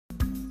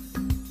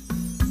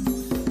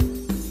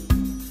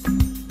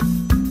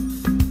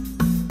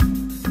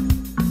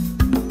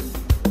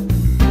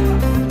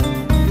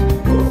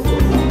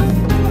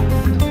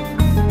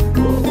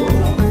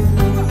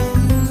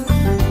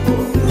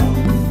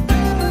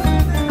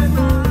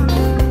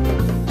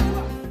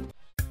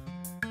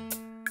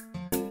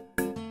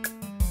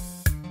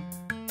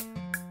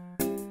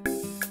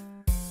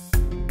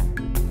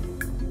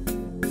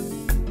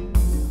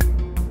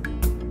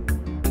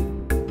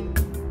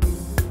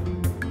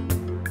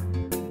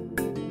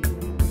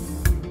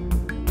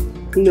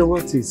No,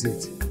 what is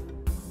it?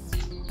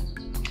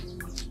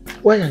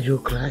 Why are you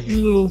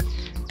crying? No.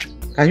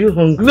 Are you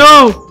hungry?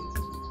 No!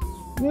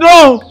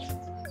 No!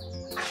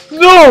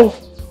 No!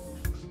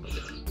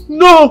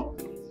 No!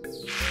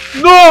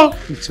 No!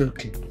 It's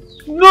okay.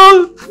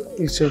 No!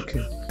 It's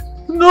okay.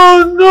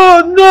 No,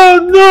 no, no,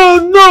 no,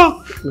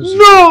 no!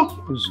 No!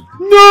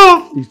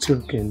 No! It's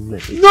okay. No!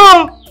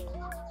 No!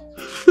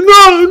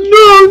 No,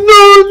 no,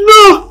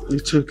 no!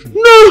 It's okay.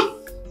 No!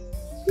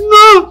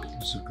 No!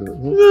 It's okay.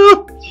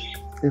 No!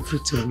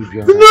 Everything will be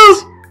No!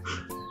 alright.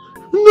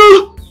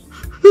 No!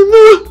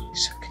 No!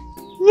 It's okay.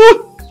 No!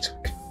 It's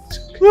okay.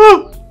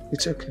 No!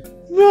 It's okay.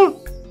 No!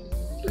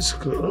 It's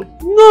okay.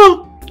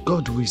 No!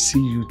 God will see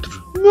you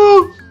through. No!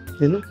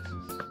 You know?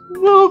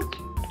 No!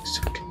 It's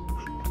okay.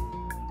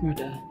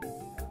 Brother,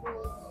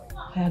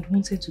 I had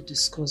wanted to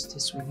discuss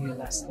this with you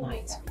last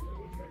night,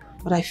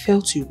 but I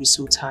felt you were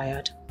so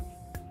tired.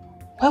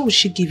 Why would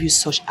she give you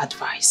such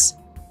advice?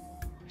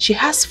 She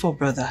has 4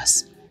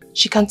 brothers.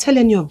 She can tell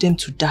any of them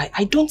to die.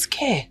 I don't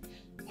care.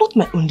 Not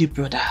my only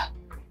brother.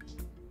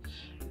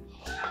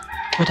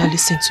 Brother,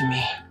 listen to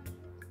me.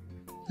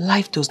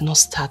 Life does not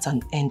start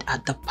and end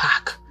at the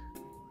park.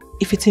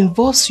 If it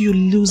involves you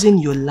losing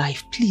your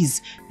life,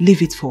 please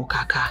leave it for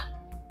Okaka.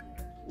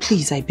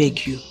 Please, I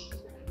beg you.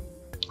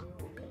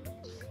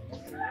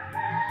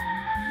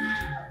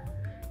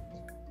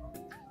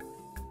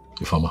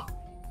 Ifeoma.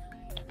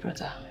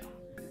 Brother.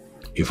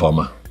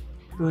 Ifeoma.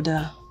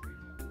 Brother.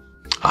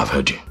 I've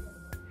heard you.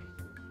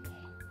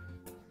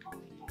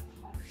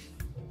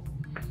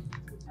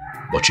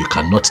 But you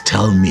cannot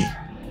tell me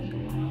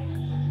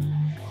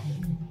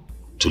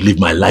to leave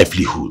my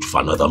livelihood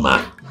for another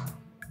man.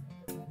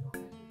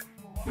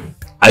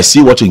 I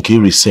see what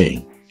Nkiri is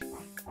saying,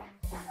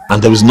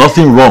 and there is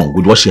nothing wrong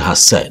with what she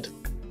has said.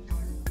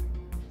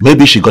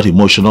 Maybe she got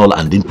emotional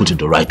and didn't put it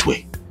the right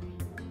way.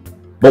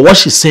 But what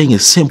she's saying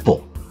is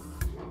simple.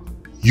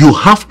 You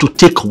have to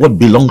take what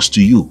belongs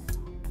to you.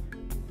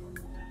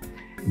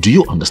 Do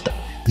you understand?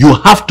 You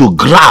have to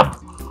grab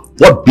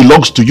what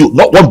belongs to you,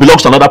 not what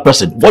belongs to another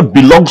person. What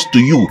belongs to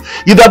you,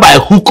 either by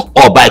hook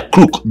or by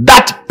crook.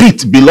 That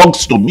pit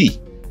belongs to me.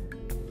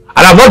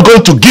 And I'm not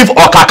going to give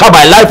Okaka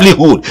my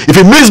livelihood. If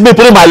it means me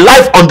putting my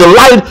life on the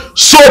line,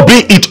 so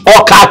be it.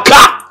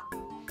 Okaka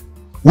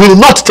will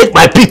not take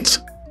my pit.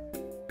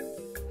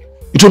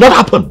 It will not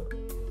happen.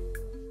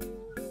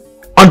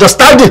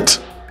 Understand it.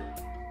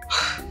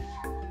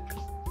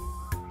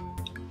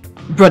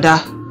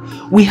 Brother,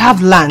 we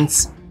have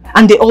lands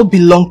and they all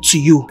belong to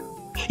you.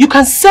 You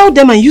can sell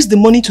them and use the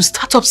money to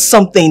start up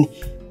something.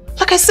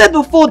 Like I said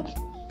before,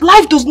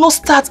 life does not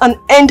start and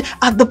end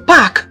at the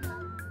park.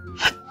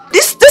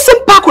 This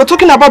same park we're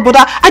talking about,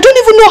 brother, I don't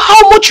even know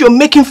how much you're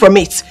making from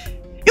it.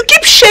 You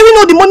keep sharing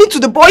all the money to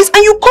the boys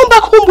and you come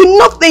back home with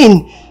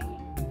nothing.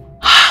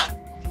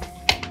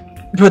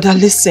 Brother,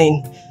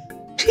 listen.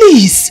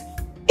 Please.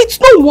 It's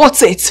not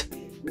worth it.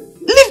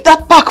 Leave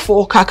that park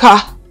for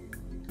Okaka.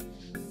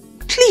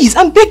 Please,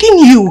 I'm begging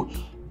you.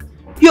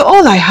 You're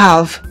all I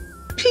have.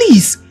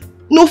 Please.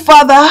 No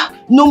father,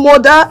 no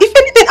mother. If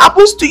anything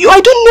happens to you,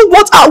 I don't know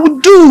what I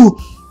would do.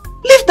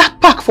 Leave that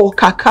park for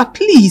Okaka,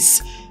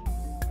 please.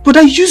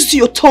 Brother, use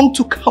your tongue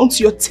to count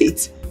your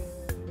teeth.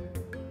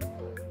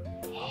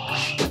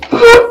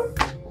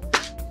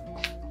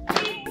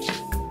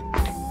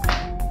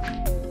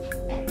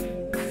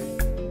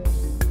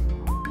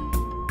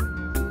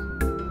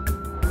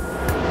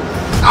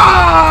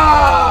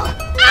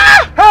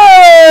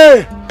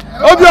 Hey!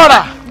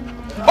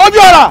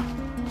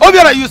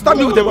 Obiora, you stabbed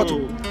me with a bottle.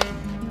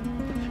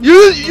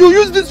 You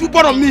used this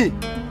weapon on me.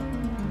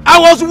 I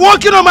was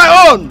walking on my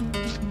own.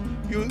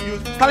 You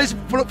started to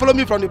follow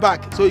me from the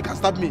back so you can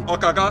stab me.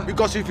 Okaka.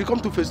 Because if you come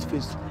to face to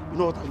face, you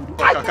know what I will do.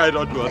 Okaka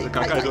don't do.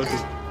 Okaka don't do.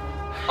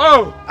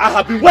 Oh! I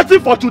have been waiting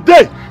for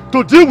today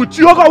to deal with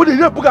you. And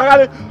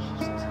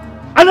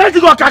I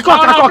think Okaka.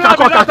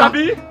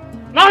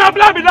 No, no,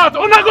 blame me that.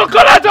 Una go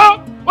collect.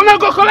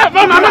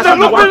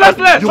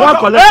 You want to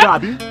collect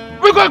Abi?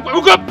 We go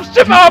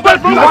ship our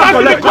bed from the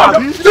family.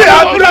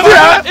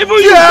 Even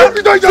you.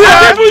 Don't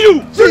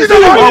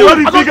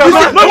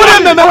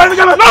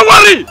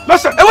worry.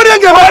 Listen.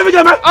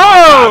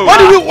 Oh.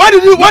 Why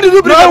did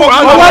you bring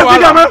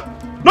up?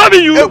 Not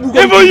you.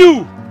 Even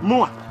you.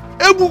 More.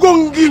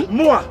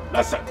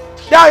 Listen.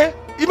 Yeah.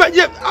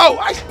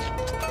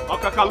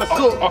 Okaka, let's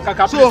go.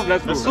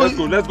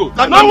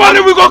 Don't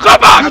worry, we go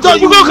come back. We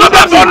go come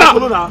back for now.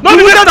 No,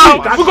 we go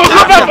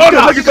come back for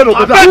now.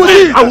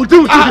 I will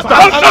do it this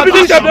time. I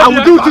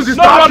will do it this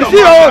time.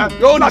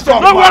 Your own is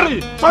gone. Don't worry.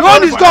 Your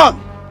own is gone.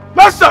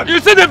 Listen. You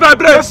see the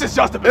vibration. This is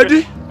just a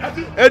baby.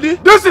 Eddie.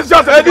 This is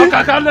just a baby.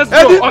 Okaka, let's go.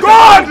 Eddie.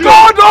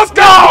 God, those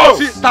cows.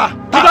 You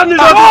don't need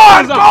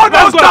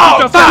those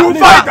cows. You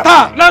fight.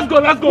 Let's go.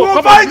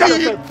 Come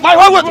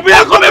on. We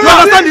are coming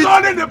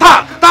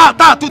back.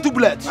 Two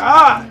bullets.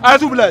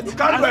 Two bullets.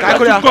 I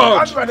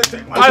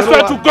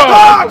swear to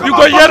God. You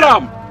go hear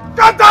them.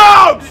 Get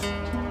out.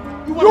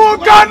 You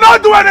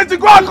cannot do anything.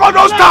 Go and call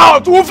those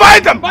cows. We'll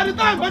fight them. By the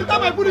time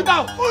I put it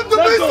down.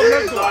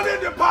 He's not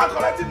in the park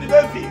collecting the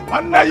baby.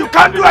 One day you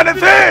can't do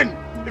anything.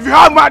 If you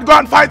have might, go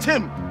and fight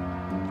him.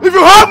 If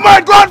you have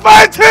might, go and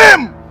fight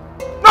him.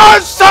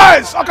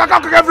 Nonsense.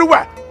 Okaka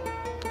everywhere.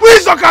 Who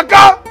is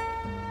Okaka?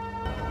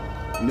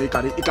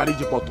 Ikari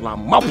jipotula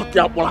maputi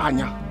apola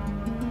anya.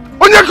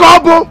 Onye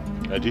kabo?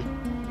 Eddie.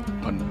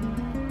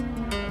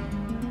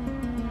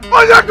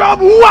 Onye kabo,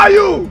 who are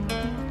you?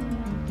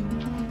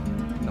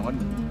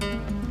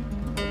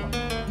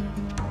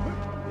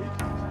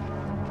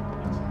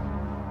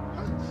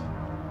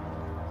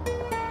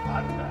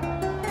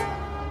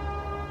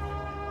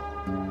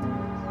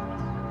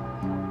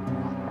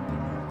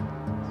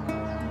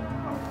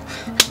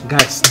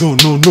 Guys, no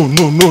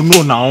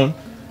now.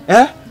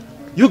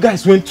 You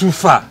guys went too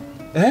far.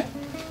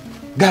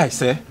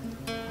 Guys,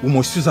 we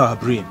must use our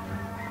brain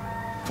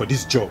for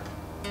this job.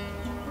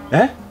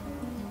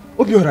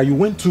 Obiora, you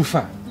went too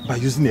far by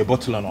using a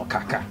bottle on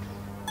Okaka.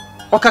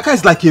 Okaka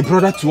is like a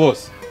brother to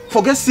us.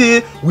 Forget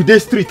say we dey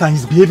street and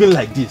he's behaving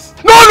like this.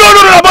 No,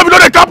 Bobby, no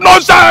dey cap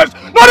nonsense.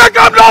 No dey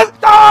cap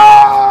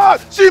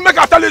nonsense. See, make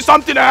I tell you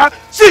something,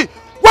 See,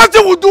 what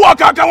thing we do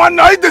Okaka one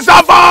night? He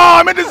deserve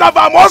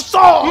him,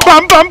 also.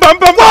 Bam.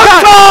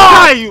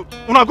 Guy, you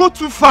wanna go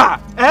too far,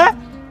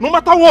 No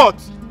matter what,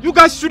 you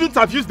guys shouldn't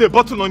have used the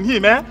bottle on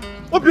him,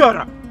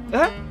 Obiora,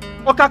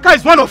 Okaka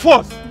is one of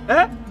us,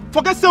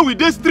 Forget say we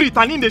dey street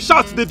and in the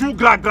shouts they do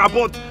gra,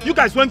 but you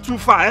guys went too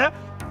far,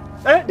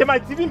 They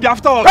might even be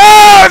after us.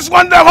 Yes,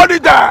 one day, hold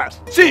it there.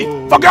 See,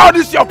 forget all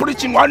this you're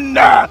preaching one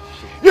day.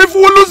 If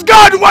we lose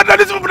God, one day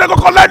these people they go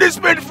collect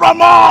this meat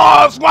from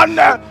us. One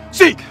day.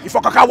 See, if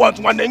Okaka wants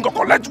one day, he go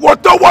collect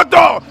water.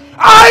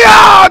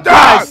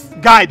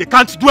 Guy, they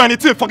can't do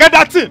anything. Forget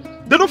that thing.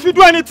 They don't feel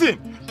do anything.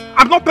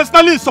 I'm not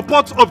personally in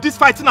support of this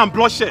fighting and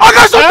bloodshed.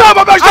 Okay,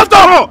 shut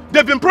up.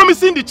 They've been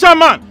promising the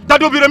chairman that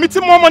they'll be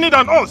remitting more money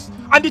than us.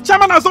 And the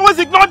chairman has always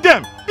ignored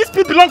them. This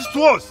pit belongs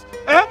to us.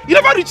 You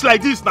never reach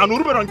like this now.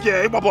 Nurube don't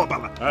care.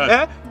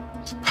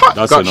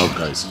 That's enough,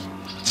 guys.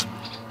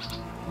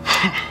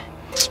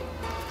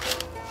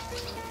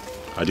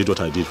 I did what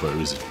I did for a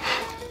reason.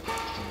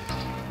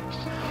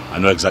 I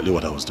know exactly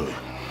what I was doing.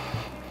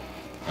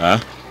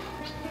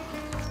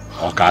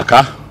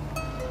 Okaka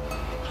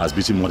has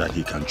beaten more than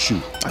he can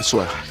chew. I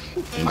swear.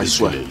 I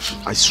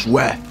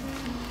swear.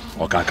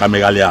 Okaka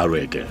megali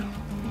aro again.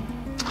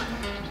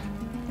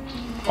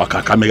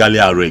 Okaka megali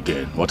aro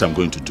again. What I'm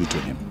going to do to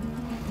him,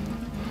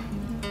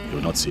 you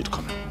will not see it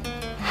coming.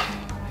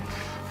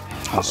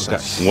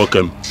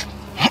 Welcome.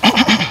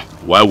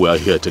 While we are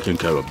here taking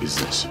care of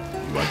business,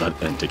 you are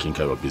that end taking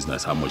care of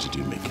business. How much did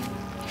you make?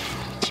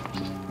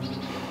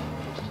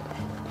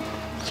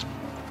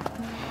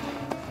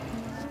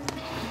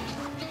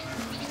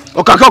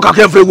 Okaka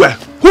everywhere.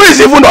 Who is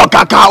even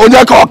Okaka?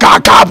 Onyeka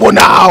Okaka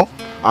now.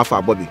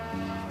 Alpha Bobby,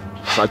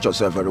 search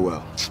yourself very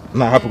well.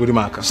 Nah, happy good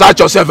marker. Search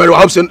yourself very well.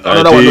 I hope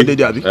another one don't dey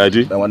there.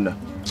 Eddie, I wonder.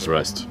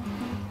 Rest.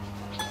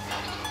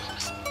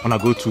 Wanna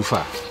go too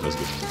far? Let's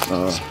go.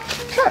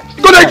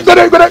 Go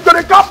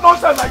cap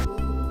nonsense like.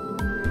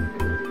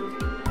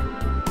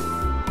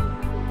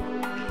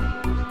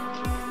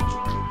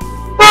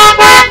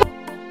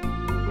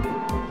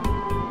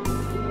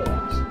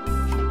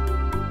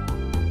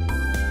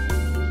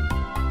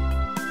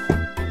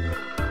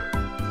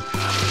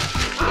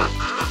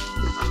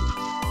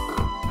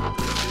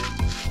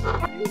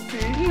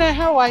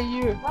 How are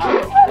you?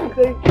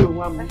 Thank you,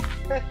 Mama.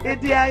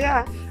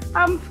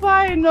 I'm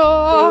fine,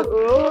 No.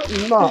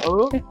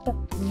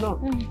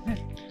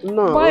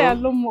 Why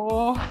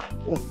alone?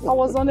 I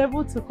was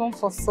unable to come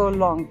for so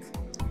long.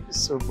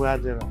 So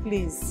bad.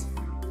 Please.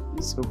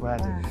 So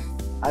bad.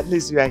 At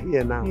least you are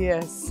here now.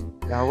 Yes.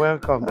 You are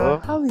welcome.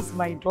 How is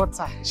my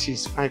daughter?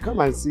 She's fine. Come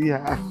and see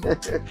her.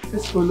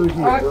 Let's follow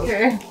you.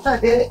 Okay.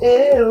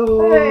 Hey,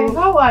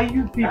 how are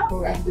you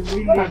people?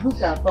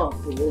 Look at us.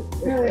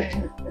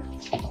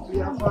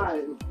 We are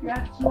fine.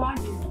 That's fine.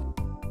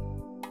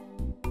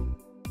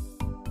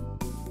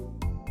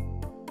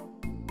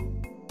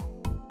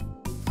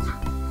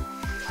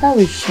 How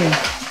is she?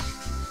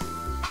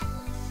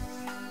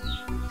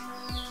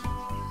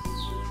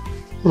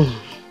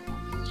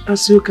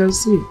 As you can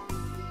see,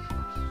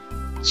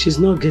 she's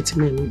not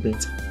getting any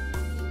better.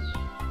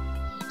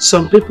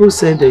 Some people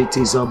say that it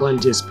is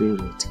Obanje's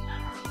spirit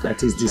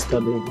that is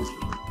disturbing her.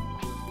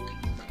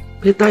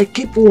 But I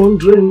keep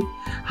wondering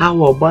how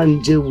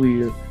Obanje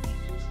will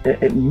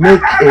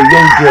make a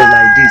young girl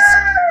like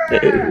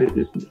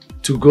this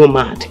to go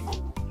mad.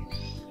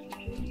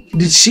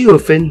 Did she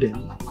offend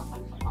them?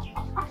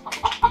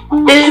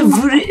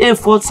 Every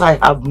effort I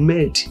have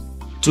made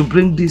to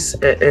bring this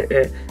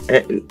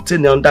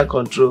thing under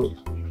control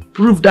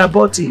proved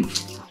abortive.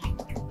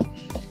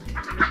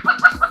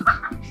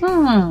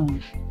 No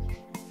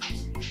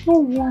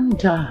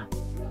wonder.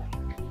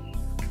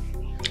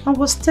 I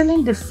was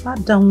telling the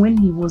father when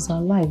he was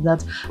alive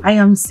that I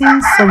am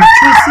seeing some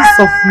traces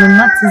of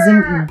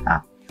lunatism in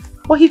her.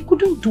 But he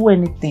couldn't do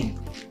anything.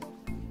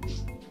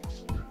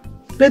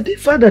 But the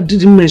father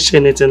didn't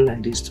mention anything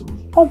like this to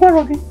me. Oh, where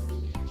are they?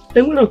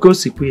 They will not go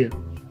sick here.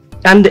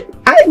 And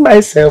I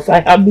myself, I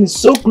have been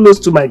so close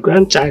to my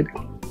grandchild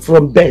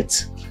from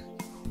birth.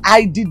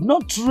 I did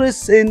not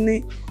trace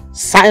any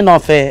sign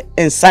of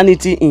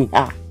insanity in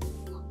her.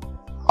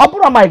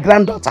 Upon my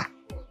granddaughter.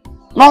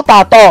 Not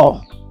at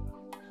all.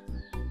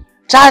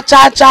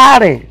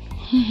 Cha-cha-cha-re.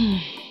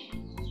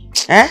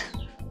 Eh?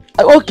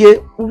 Okay,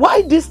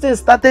 why this thing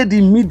started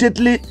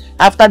immediately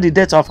after the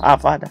death of her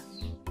father?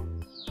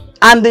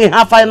 And in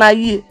her final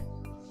year,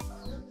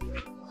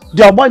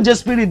 the Obonje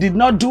spirit did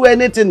not do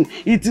anything.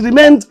 It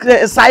remained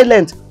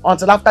silent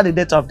until after the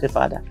death of the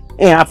father.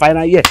 In her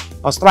final year,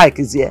 a strike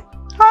is here.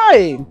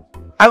 Hi!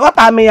 I got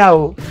a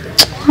meow.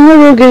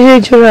 How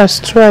will a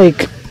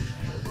strike?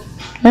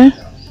 Eh?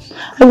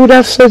 I would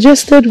have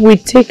suggested we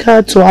take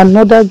her to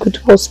another good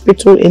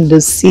hospital in the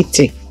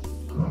city.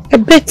 A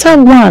better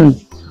one.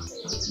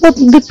 But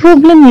the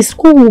problem is,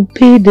 who will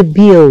pay the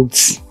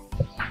bills?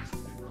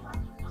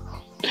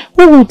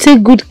 Who will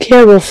take good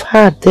care of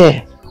her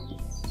there?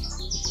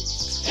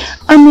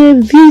 I'm a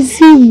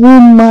busy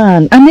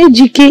woman. An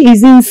Ejike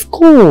is in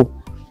school.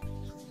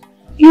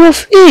 You're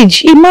of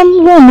age.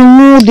 Imam won't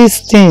know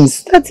these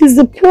things. That is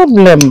the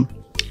problem.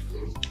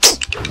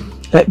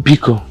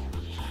 Biko,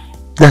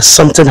 there's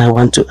something I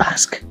want to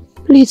ask.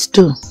 Please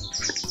do.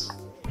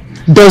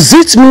 Does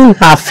it mean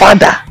her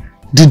father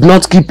did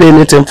not keep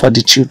anything for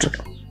the children?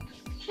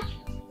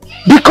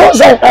 Because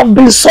I have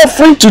been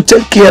suffering to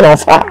take care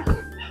of her.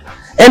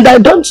 And I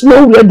don't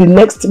know where the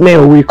next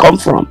meal will come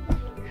from.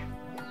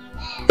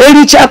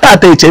 He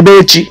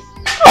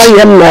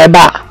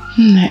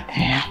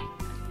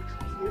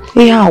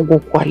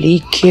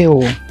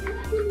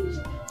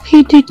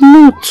did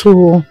not.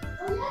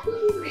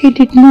 He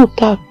did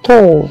not at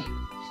all.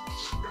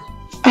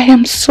 I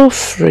am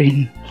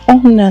suffering,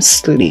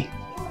 honestly.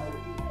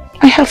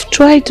 I have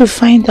tried to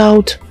find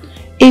out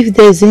if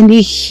there's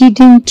any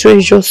hidden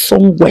treasure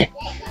somewhere.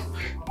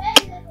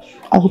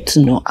 All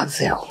to no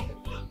avail.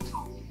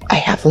 I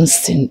haven't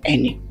seen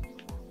any.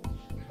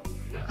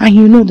 And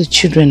you know the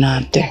children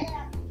are there.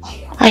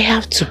 I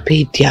have to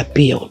pay their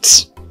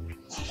bills.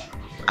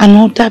 And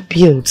other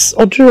bills.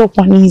 Odro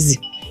upon easy.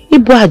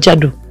 Ibu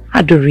ajadu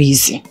ado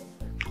easy.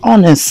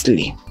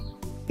 Honestly.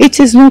 It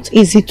is not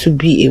easy to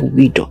be a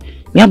widow.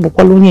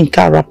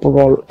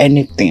 Or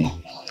anything.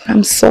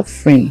 I'm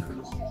suffering.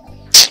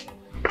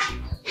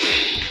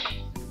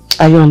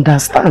 I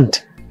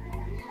understand.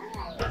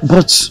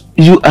 But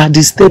you are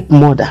the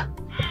stepmother.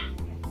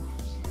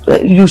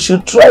 You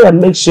should try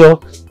and make sure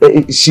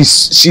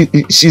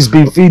she's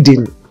been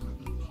feeding.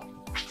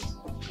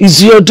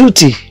 It's your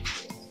duty.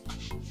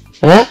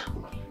 Eh?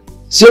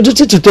 It's your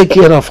duty to take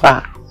care of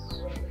her.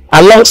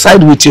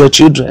 Alongside with your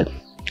children.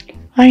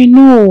 I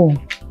know.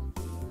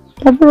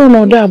 I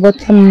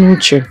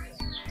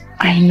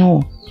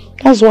know.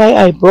 That's why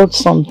I brought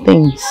some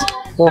things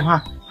for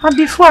her. And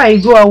before I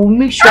go, I will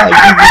make sure I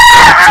give you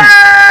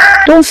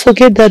something. Don't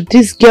forget that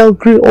this girl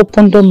grew up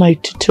under my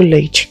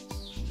tutelage.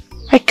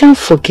 I can't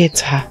forget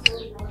her.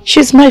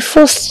 She's my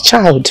first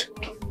child.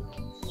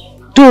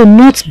 Though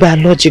not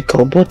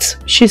biological, but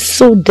she's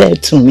so dear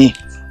to me.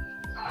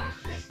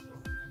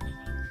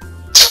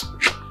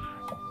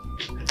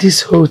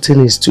 This whole thing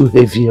is too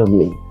heavy on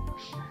me.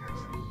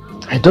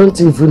 I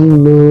don't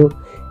even know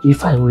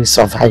if I will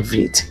survive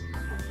it.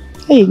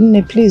 Hey,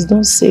 Nne, please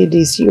don't say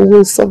this. You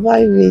will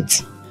survive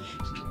it.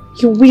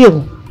 You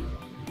will.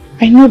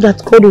 I know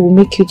that God will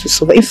make you to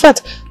survive. In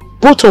fact,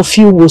 both of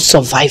you will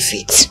survive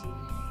it.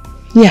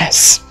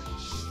 Yes.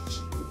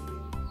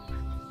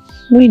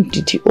 When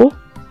did you? Oh?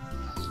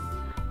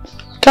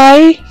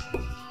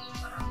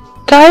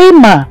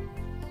 Kaima.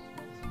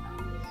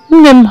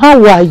 Nne,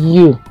 how are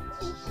you?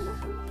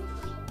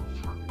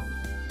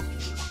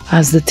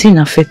 Has the thing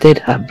affected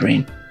her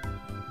brain?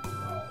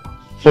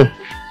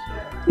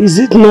 Is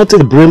it not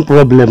a brain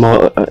problem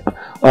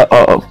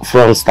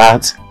from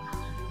start?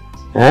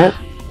 Eh?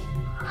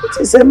 It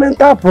is a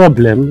mental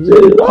problem.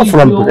 Not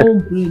from your own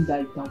brain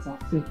that it has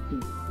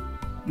affected.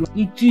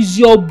 It is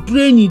your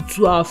brain it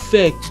will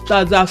affect. It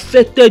has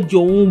affected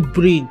your own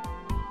brain.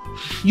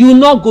 You will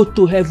not go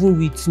to heaven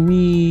with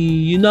me.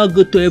 You will not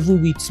go to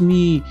heaven with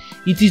me.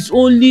 It is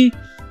only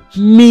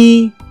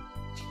me,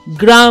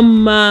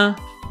 grandma.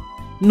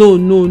 No.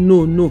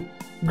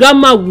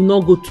 Grandma will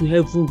not go to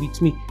heaven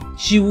with me.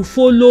 She will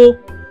follow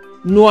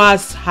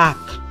Noah's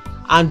ark,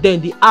 and then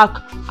the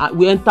ark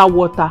will enter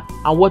water,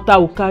 and water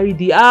will carry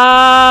the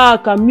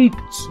ark and meet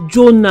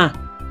Jonah,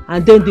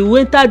 and then they will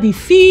enter the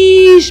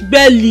fish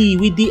belly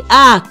with the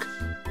ark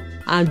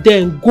and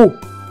then go.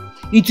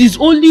 It is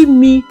only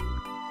me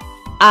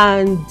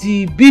and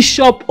the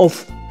Bishop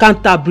of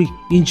Canterbury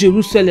in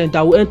Jerusalem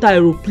that will enter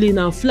aeroplane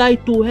and fly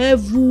to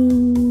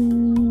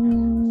heaven.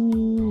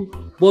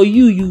 But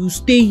you will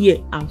stay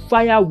here and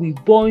fire will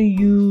burn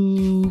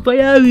you.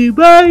 Fire will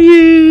burn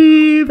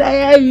you.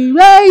 Fire will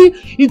burn you.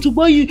 It will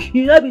burn you.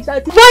 You will not be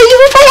satisfied. Fire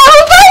will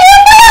burn you.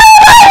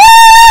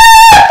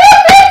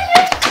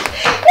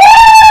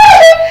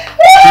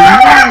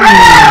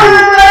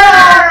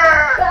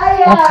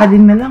 the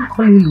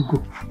melancholy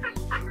logo.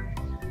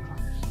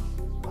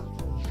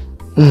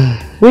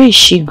 Where is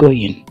she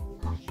going?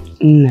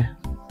 No.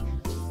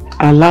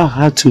 Allow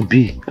her to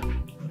be.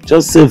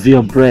 Just save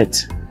your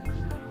breath.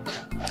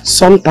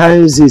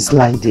 Sometimes it's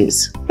like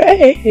this.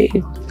 Hey.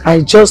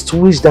 I just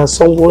wish that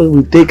someone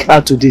will take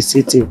her to the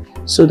city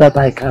so that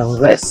I can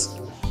rest.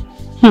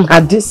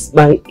 At this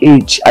my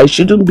age, I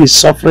shouldn't be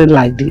suffering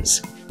like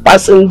this,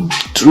 passing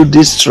through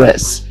this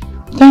stress.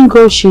 Thank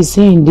God she's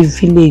here in the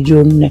village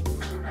only.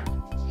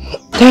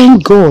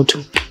 Thank God.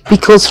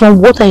 Because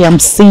from what I am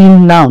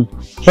seeing now,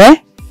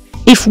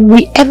 if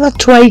we ever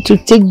try to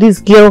take this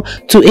girl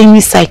to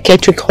any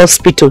psychiatric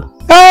hospital,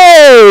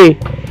 hey!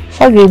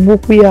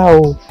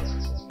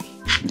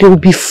 They will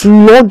be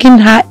flogging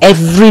her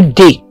every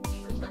day.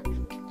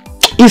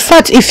 In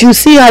fact, if you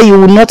see her, you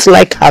will not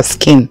like her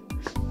skin.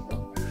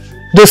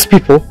 Those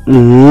people, they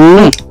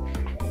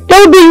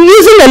will be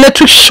using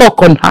electric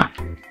shock on her.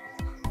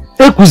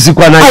 I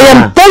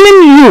am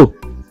telling you.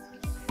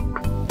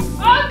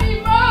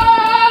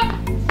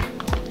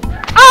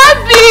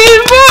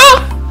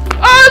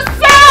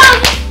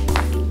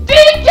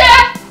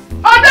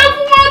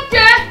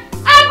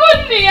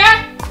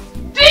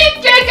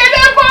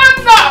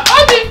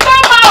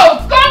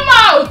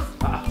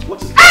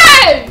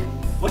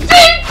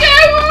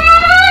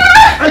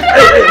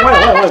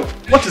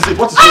 What is it?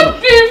 What is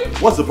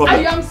it? What's the problem?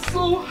 I am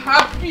so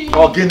happy.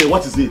 Ogene,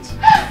 what is it?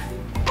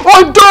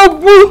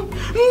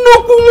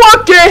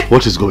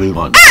 What is going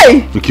on?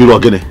 Hey! Nkiru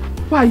Ogene.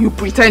 Why are you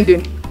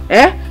pretending?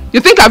 You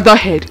think I've not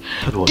heard?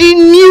 The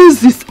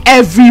news is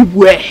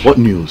everywhere. What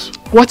news?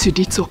 What you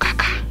did to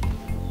Kaka.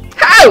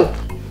 How?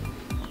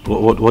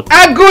 What?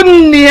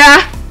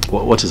 Agunia.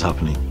 What is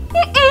happening?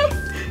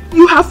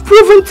 You have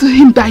proven to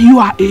him that you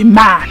are a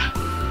man.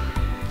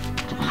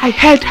 I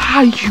heard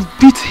how you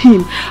beat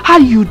him, how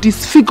you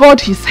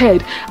disfigured his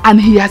head, and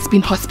he has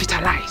been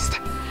hospitalized.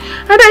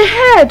 And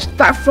I heard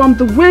that from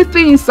the way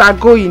things are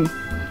going,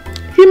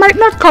 he might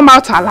not come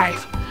out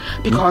alive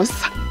because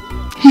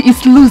he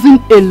is losing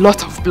a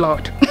lot of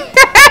blood.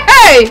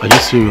 Are you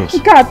serious?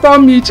 I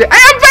am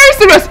very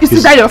serious.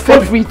 Is that your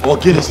favorite?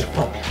 What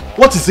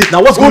is it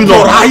now? What's going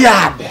on?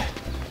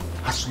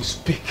 As we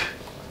speak,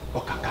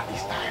 Okaka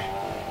is dying.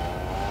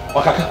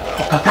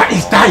 Okaka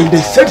is dying.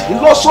 They said he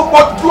lost so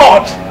much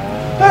blood.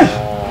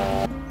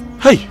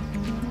 Hey.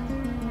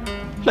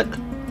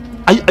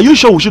 Are you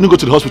sure we shouldn't go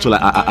to the hospital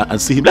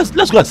and see him?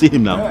 Let's go and see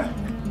him now.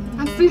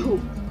 And see who?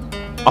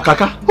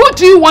 Okaka. Who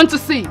do you want to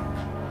see?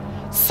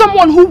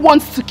 Someone who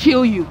wants to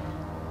kill you.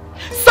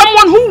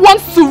 Someone who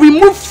wants to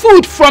remove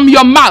food from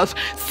your mouth.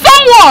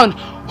 Someone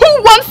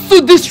who wants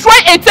to destroy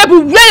a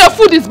table where your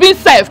food is being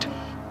served.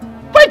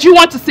 Where do you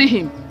want to see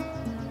him?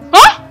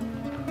 Huh?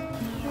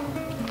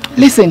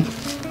 Listen,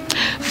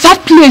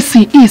 that place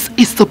he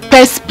is the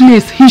best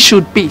place he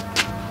should be.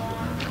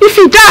 If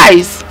he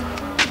dies,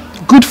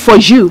 good for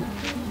you.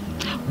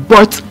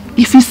 But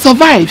if he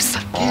survives,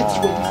 get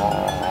ready.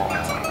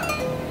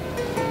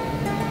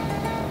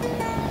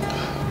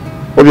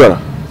 Obiora,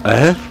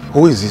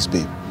 who is this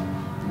babe?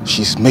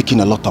 She's making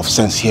a lot of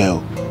sense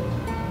here.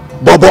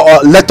 But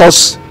let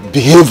us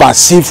behave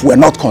as if we're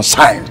not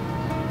concerned.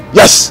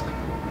 Yes,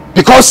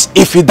 because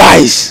if he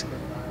dies,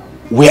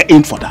 we're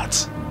in for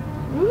that.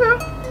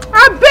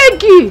 I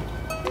beg you,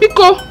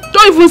 Biko,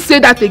 don't even say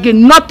that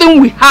again.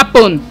 Nothing will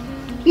happen.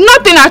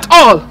 Nothing at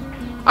all.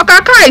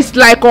 Okaka is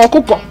like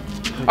Okuko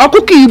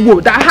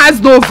Igbo that has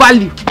no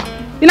value.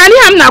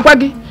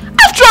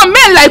 After all,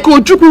 men like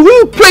Ojukwu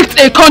who plagued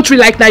a country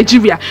like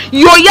Nigeria,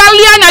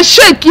 Yoyalian and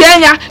Sheikh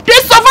Yenya, they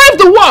survived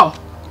the war.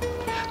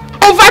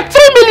 Over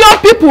 3 million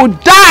people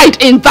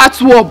died in that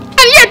war,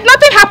 and yet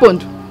nothing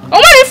happened.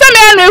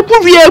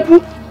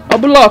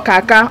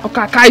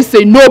 Okaka is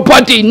saying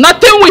nobody,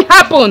 nothing will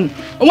happen.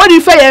 And what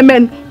if I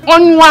men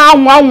on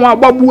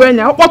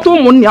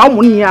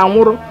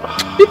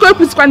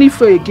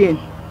again?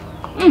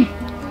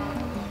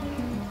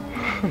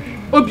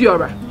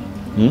 Obiora,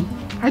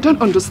 I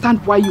don't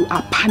understand why you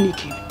are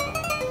panicking.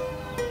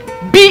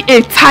 Be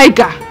a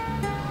tiger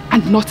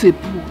and not a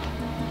bull.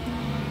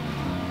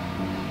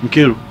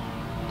 Nkiru,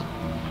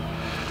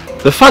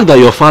 the fact that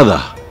your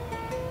father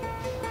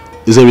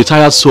is a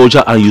retired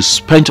soldier and you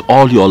spent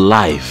all your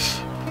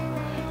life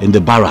in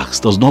the barracks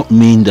does not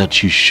mean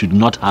that you should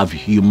not have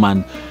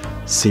human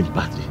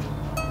sympathy.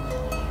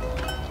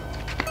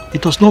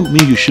 It does not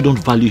mean you shouldn't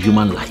value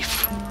human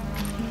life.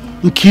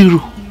 Nkiru,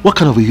 what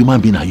kind of a human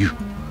being are you?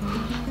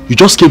 You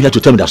just came here to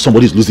tell me that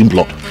somebody is losing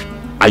blood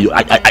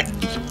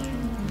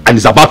and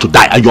is about to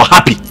die, and you're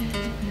happy.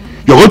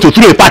 You're going to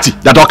throw a party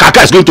that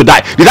Okaka is going to die.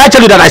 Did I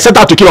tell you that I set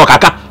out to kill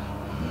Okaka?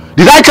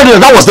 Did I tell you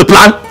that was the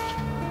plan?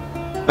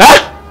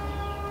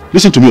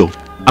 Listen to me,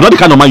 I'm not the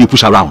kind of man you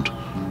push around.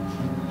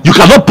 You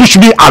cannot push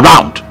me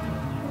around.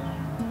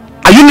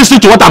 Are you listening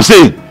to what I'm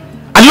saying?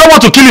 And you don't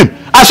want to kill him.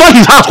 I saw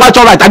his house quite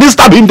alright. I didn't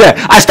stab him there.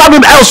 I stabbed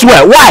him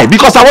elsewhere. Why?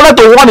 Because I wanted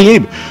to warn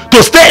him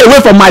to stay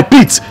away from my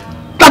pit.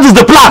 That is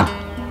the plan.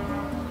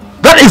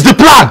 That is the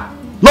plan.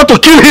 Not to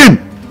kill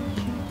him.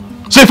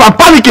 So if I'm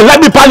panicking,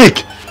 let me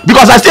panic.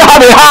 Because I still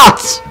have a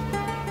heart.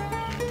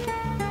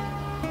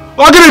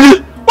 What kind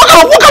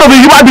of a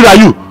human being are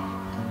you?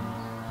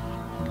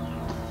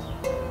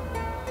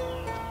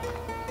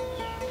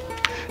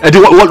 Eddie,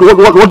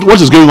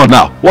 what is going on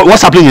now?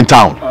 What's happening in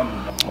town?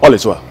 All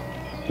is well.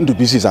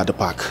 Ndubuisi is at the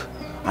park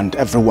and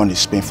everyone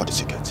is paying for the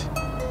ticket.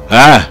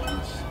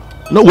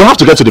 No, we'll have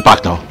to get to the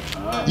park now.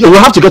 Yeah, we'll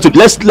have to get to...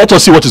 Let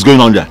us see what is going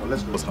on there.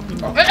 What's happening?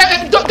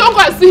 Don't go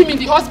and see him in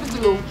the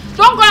hospital.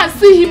 Don't go and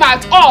see him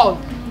at all.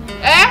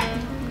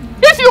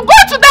 If you go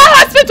to that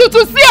hospital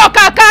to see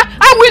Okaka,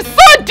 I will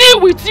so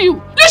deal with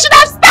you. You should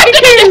have stabbed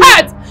him in the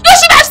heart. You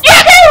should have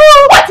stabbed him.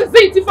 What is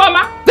it,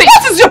 Ifeoma?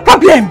 What is your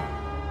problem?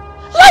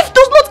 Life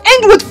does not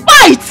end with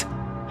fights.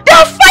 There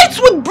are fights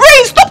with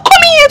brains. Stop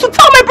coming here to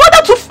tell my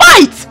brother to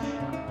fight.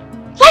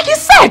 Like he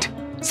said,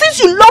 since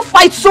you love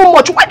fight so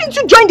much, why didn't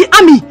you join the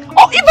army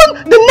or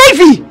even the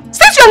navy?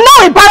 Since you're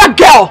now a barrack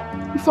girl.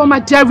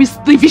 Ifeoma, there is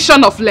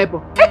division of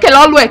labor.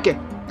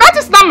 That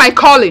is not my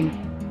calling.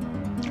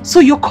 So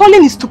your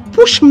calling is to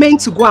push men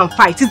to go and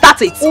fight, is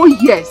that it? Oh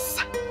yes.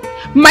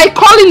 My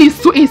calling is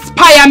to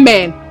inspire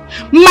men.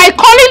 My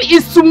calling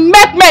is to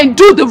make men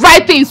do the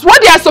right things,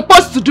 what they are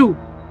supposed to do.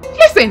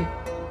 Listen,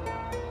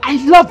 I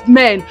love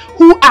men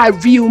who are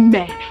real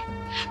men.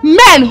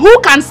 Men who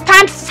can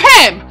stand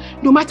firm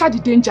no matter the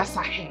dangers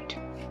ahead.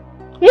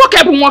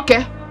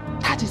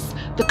 That is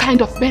the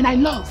kind of men I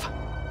love.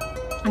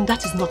 And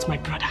that is not my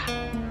brother.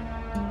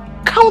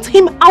 Count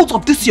him out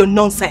of this your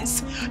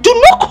nonsense. Do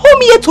not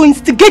come here to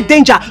instigate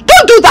danger.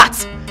 Don't do that.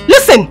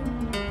 Listen,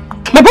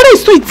 my brother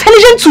is too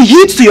intelligent to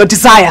yield to your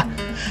desire.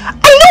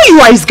 I know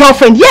you are his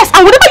girlfriend, yes,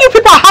 and whatever you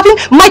people are having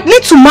might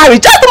lead to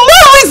marriage. That's the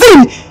more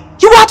reason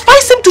you will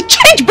advise him to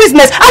change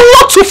business and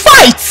not to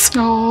fight.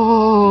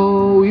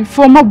 Oh,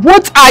 Ifeoma,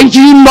 what are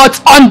you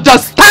not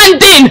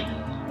understanding?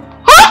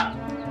 Huh?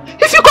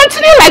 If you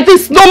continue like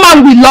this, no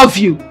man will love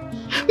you.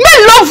 Men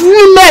love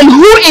women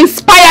who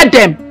inspire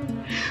them.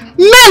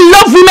 Men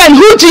love women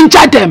who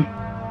ginger them.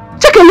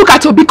 Take a look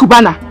at Obi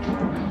Kubana.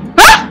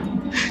 Huh?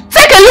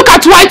 Take a look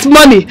at White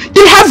Money.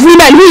 They have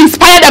women who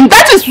inspire them.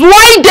 That is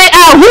why they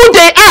are who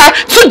they are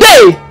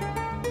today.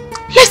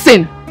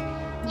 Listen,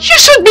 you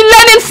should be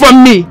learning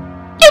from me.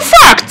 In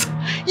fact,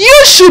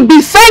 you should be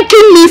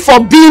thanking me for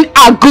being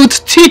a good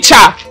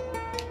teacher.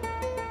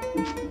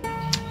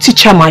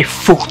 Teacher, my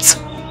foot.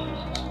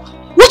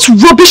 What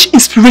rubbish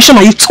inspiration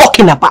are you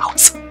talking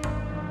about?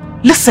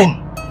 Listen.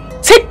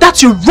 Take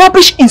that your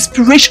rubbish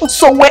inspiration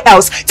somewhere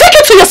else. Take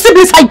it to your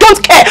siblings, I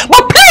don't care.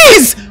 But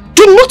please,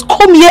 do not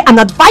come here and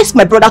advise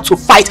my brother to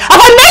fight.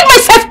 Have I made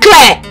myself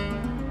clear?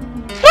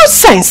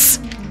 Nonsense.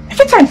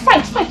 Every time,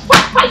 fight,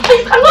 and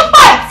you cannot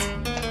fight.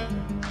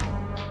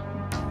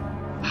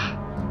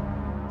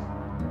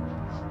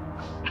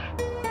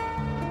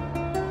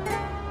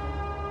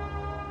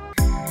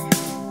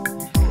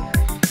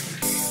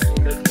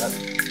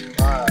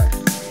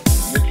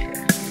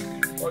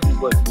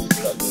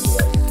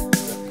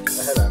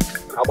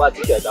 About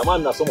tickets,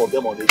 I'm not some of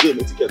them on the day,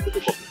 no ticket to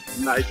the shop.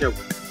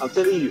 I'm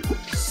telling you.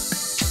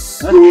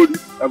 Good,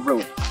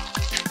 everyone.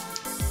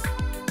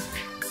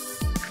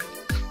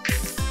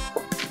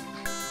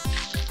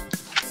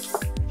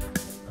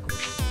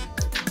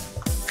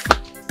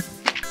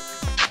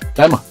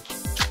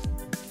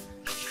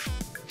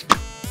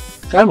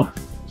 Kaima,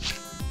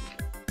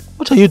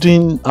 what are you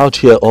doing out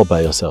here all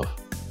by yourself?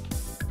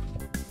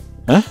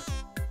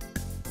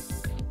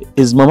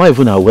 Is Mama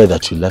even aware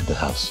that you left the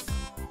house?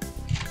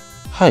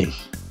 Hi.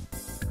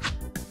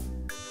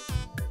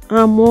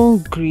 I'm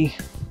hungry.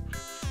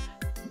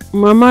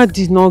 Mama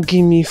did not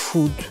give me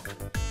food.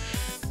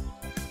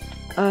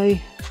 I'm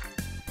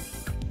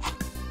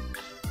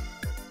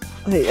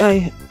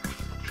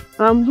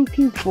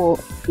looking for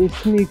a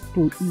snake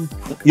to eat.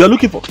 You're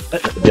looking for...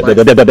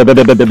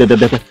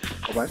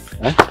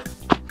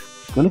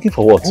 You're looking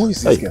for what? Who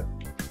is this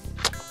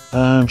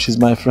girl? She's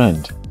my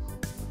friend.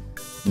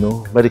 You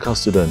know, medical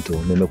student who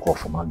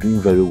I'm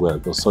doing very well,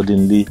 but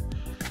suddenly,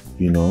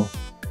 you know,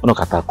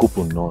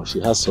 she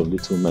has some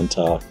little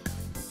mental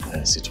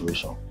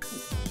situation.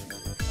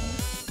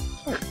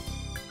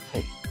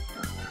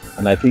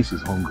 And I think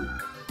she's hungry.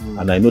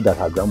 And I know that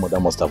her grandmother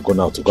must have gone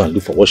out to go and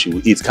look for what she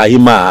will eat.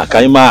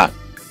 Kaima!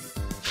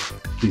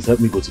 Please help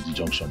me go to the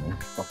junction.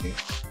 Okay.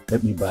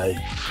 Let me buy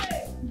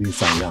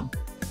beans and yam.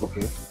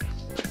 Okay.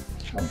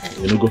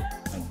 You go.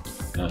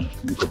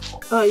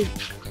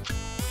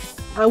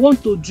 I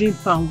want to drink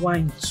palm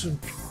wine too.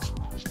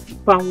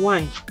 Palm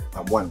wine.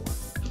 Palm wine.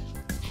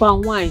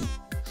 Palm wine.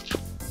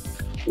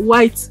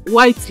 White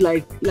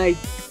like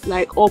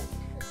up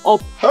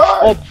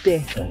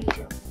there.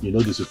 You know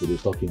these people, they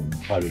talk in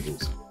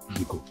parables.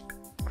 Biko.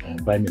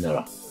 Buy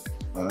mineral.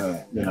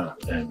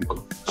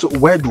 Biko. So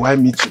where do I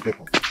meet you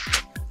people?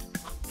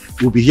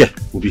 We'll be here.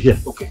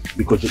 Okay.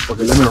 Because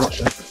okay, let me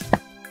rush.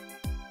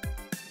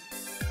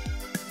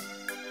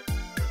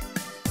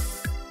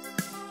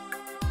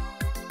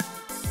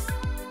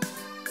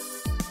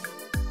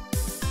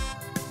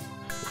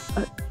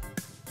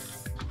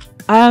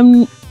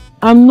 I'm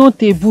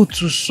not able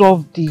to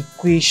solve the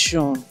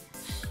equation.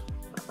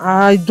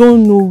 I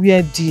don't know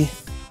where the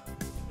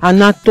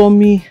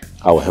anatomy.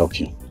 I will help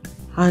you.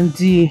 And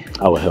the.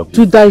 I will help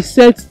you. To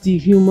dissect the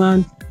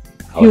human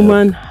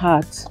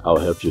heart. I will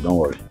help you. Don't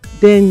worry.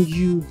 Then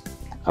you.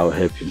 I will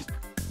help you.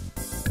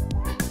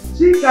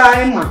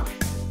 Chikaima.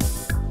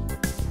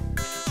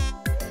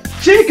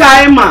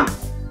 Chikaima.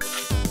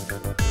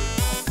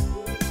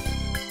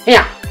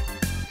 Yeah.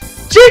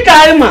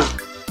 Chikaima.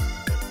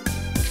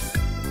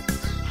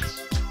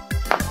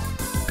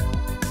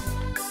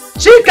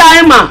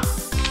 Chikaima.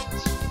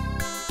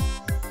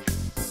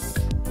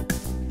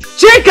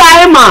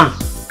 Chikaima.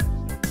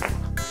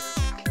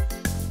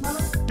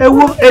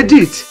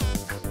 Edith.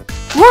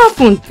 What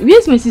happened?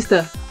 Where's my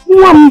sister?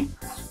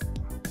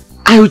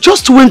 I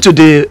just went to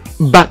the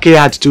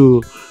backyard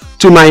to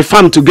my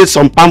farm to get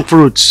some palm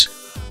fruits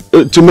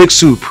to make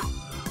soup.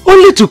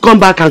 Only to come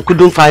back and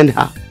couldn't find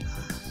her.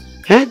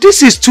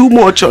 This is too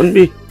much on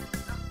me.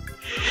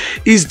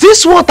 Is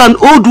this what an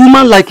old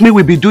woman like me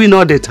will be doing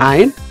all the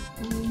time?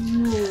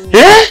 No.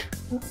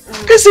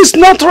 This is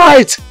not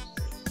right.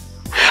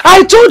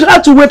 I told her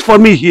to wait for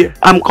me here.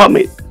 I'm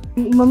coming.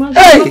 Mama,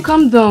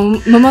 calm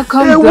down. Mama,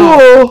 calm down.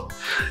 Whoa.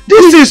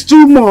 This is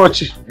too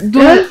much.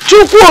 Mama,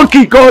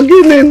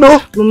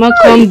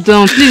 calm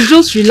down. Please,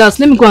 just relax.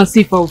 Let me go and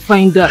see if I'll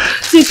find her.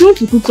 See, if you want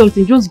to cook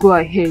something, just go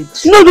ahead.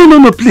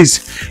 No, please.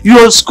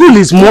 Your school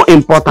is more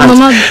important.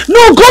 Mama,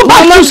 no, go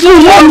back to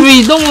school.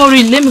 Don't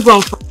worry. Let me go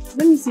and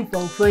let me see if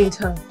I'll find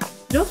her.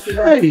 Just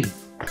relax.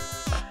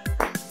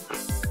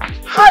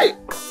 Hi.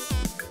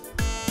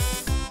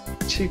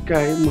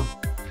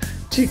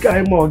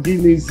 Chikaima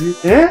Oginizi.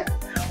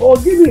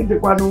 Ogini de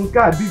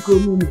kwanunka biko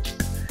mimi.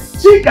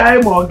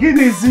 Chikaima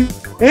Oginizi.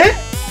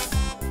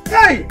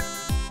 Hey.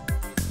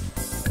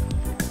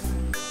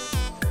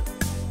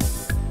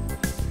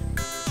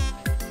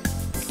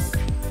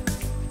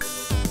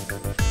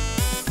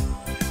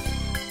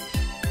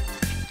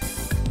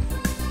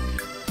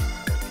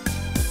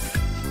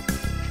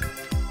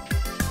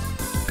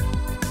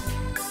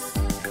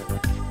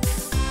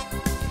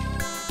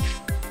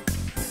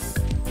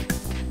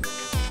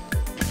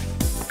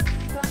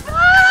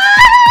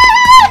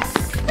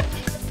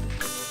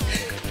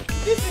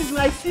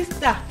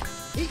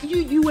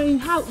 You were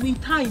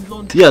with her in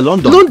London. Yeah,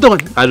 London.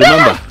 I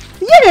remember.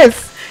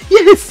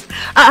 Yes.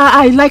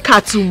 I like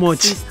her too much.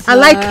 Sister, I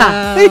like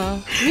her.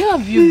 Where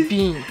have you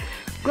been?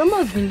 Grandma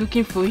has been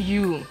looking for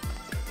you.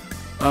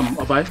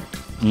 Obai,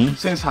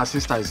 since her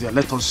sister is here,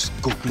 let us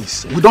go,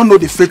 please. We don't know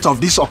the fate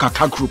of this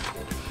Okaka group.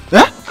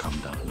 Calm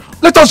down now.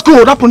 Let us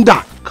go, Calm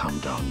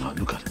down now.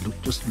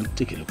 Just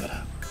take a look at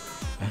her.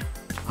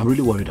 I'm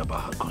really worried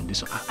about her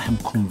condition. I am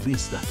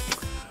convinced that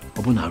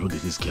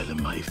this girl,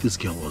 if this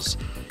girl was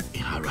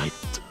in her right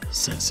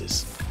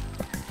senses,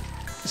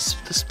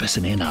 this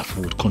person in her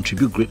would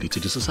contribute greatly to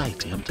the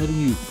society. I'm telling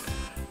you.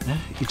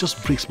 It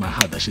just breaks my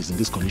heart that she's in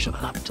this condition.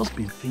 And I've just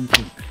been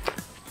thinking,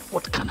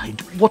 what can I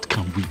do? What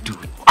can we do?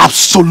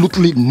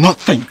 Absolutely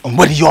nothing. And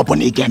when you're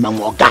born again, man, in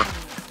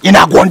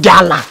a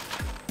Gondiala.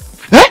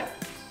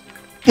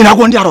 In a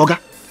Gondiaroga.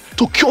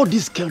 To cure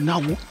this girl now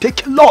will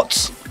take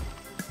lots.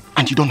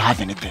 And you don't have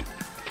anything.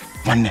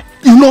 When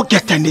you don't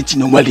get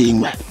anything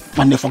anywhere.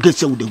 When they forget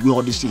say the way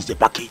all this is the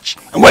package.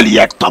 And when you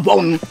get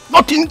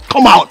nothing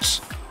come out.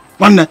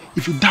 When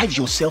if you dive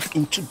yourself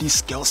into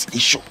this girl's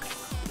issue,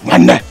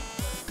 when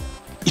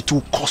it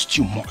will cost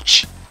you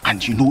much.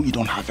 And you know you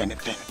don't have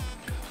anything.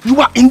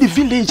 You are in the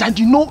village and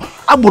you know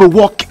our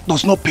work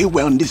does not pay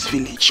well in this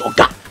village,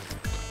 Oga.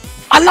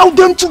 Allow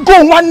them to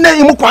go one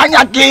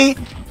day.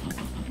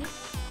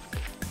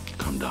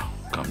 Calm down.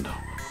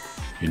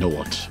 You know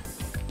what?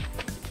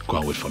 Go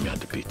and wait for me at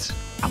the pit.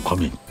 I'm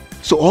coming.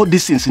 So all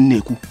these things in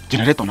Neku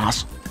generate on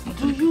us.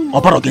 Do you know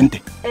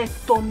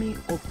anatomy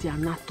of the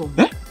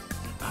anatomy?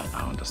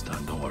 I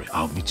understand. Don't worry.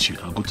 I'll meet you.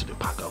 I'll go to the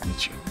park. I'll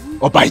meet you.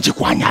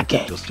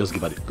 Just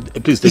give her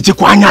the... Please take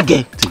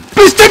it.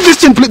 Please take this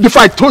thing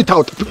before I throw it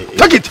out.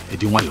 Take it.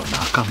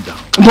 Now, calm down.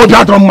 No,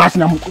 they don't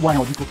matter.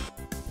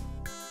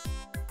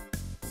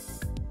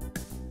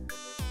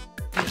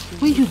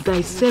 When you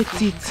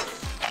dissect it...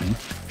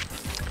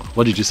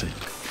 What did you say?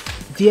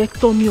 The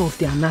ectomy of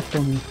the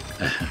anatomy.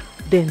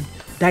 Then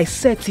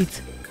dissect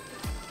it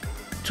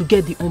to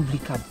get the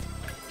umbilical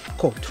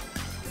cord.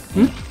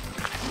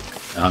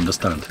 I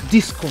understand.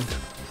 This cord.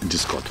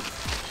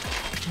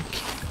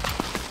 Okay.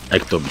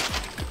 Ectomy.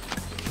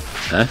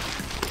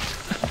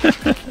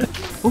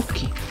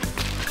 Okay.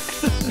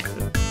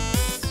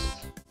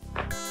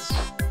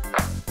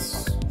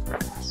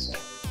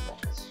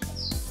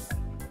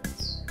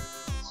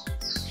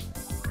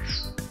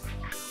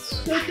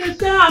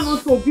 Tell her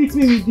not to beat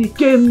me with the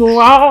cane,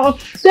 no.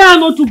 Tell her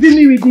not to beat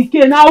me with the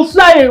cane. I'll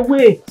fly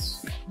away.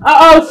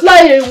 I'll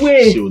fly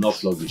away. She will not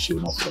flog you. She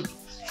will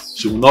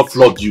not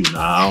flog you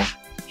now.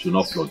 She will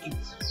not flog you.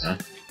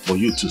 For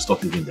you to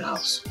stop leaving the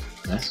house.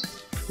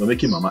 You're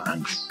making Mama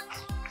angry.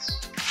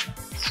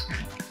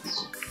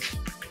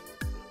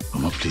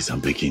 Mama, please, I'm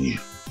begging you.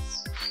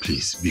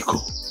 Please,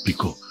 Biko.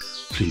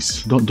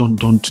 Please,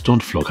 don't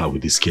flog her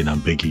with this cane.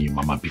 I'm begging you,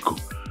 Mama, Biko.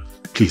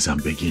 Please, I'm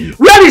begging you.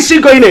 Where is she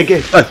going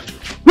again?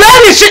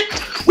 Where is she?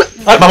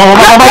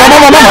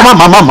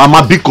 Mama,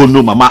 Biko,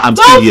 no, Mama, I'm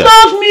still here.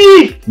 Don't stop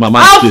me. Mama,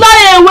 I'll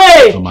fly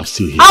away. Mama, I'm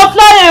still here. I'll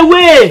fly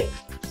away.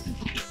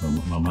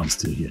 Mama, I'm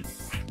still here.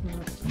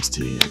 I'm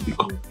still here,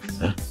 Biko.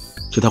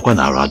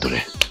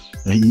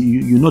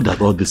 You know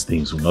that all these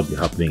things will not be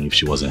happening if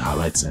she was in her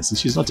right senses.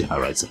 She's not in her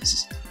right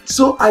senses.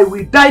 So I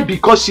will die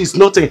because she's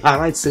not in her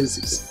right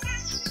senses.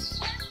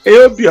 Hey,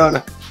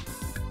 Obiora.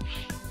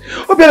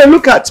 Obiora,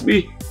 look at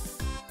me.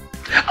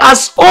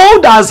 As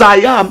old as I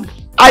am,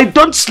 I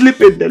don't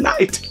sleep in the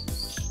night.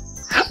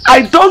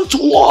 I don't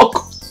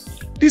walk.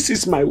 This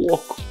is my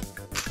work.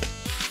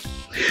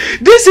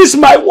 This is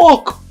my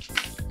work.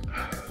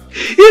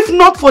 If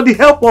not for the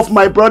help of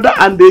my brother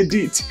and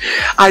Edith,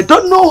 I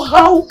don't know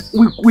how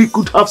we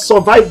could have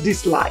survived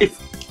this life.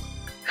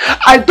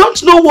 I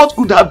don't know what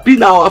could have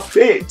been our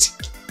fate.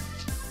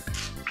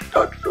 I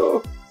don't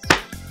know.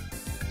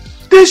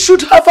 They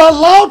should have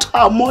allowed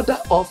her mother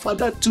or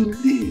father to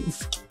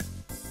live.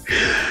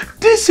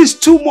 This is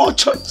too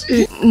much.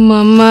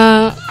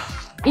 Mama,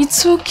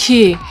 it's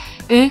okay.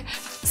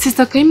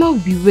 Sister Kaima will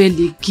be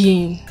well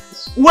again.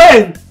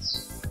 When?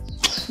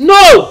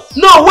 No,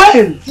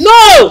 when?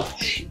 No!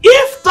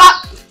 If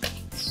that...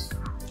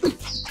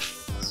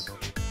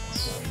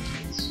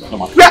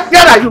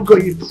 Where are you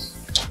going?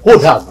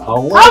 Hold her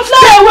now. I'll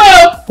fly away!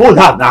 Hold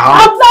her now.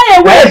 I'll fly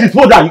away! Where is it?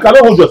 Hold her. You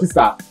cannot hold your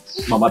sister.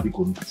 Mama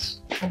Biko.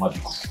 Mama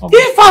Biko.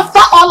 If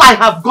after all I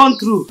have gone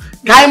through,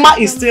 Kaima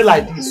is still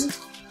like this,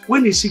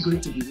 when is she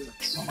going to be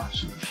well? Mama,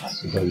 she will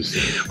be very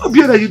soon.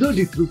 Obiora, you know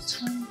the truth.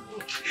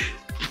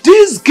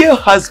 This girl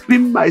has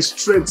been my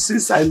strength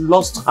since I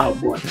lost her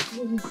mother.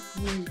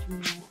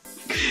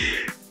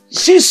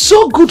 She's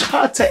so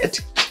good-hearted.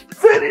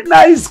 Very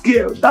nice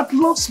girl that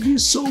loves me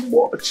so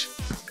much.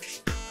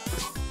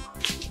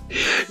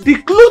 The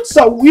clothes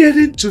I'm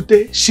wearing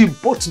today, she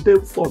bought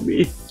them for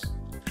me.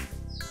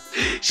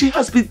 She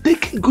has been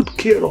taking good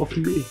care of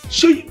me,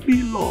 showing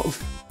me love.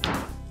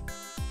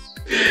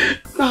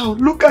 Now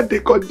look at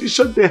the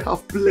condition they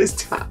have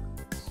placed her.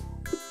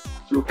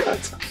 Look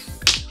at her.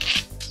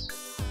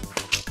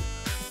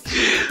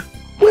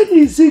 When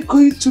is he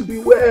going to be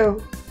well?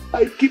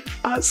 I keep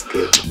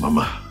asking.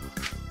 Mama,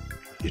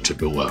 it will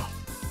be well.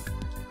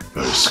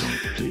 Very soon,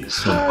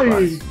 please. Don't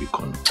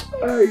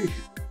cry.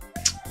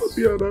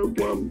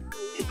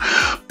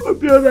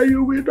 Obiora,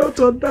 you will not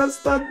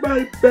understand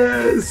my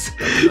best.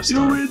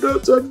 You will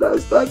not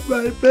understand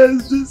my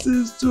best. This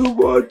is too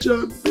much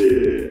on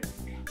me.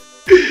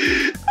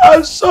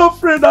 I'm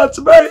suffering at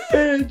my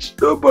age.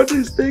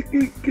 Nobody's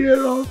taking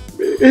care of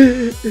me.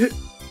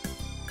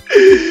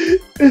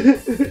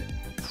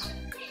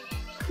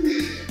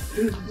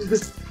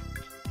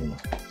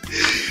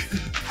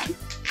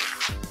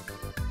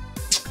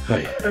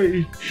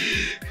 Hey.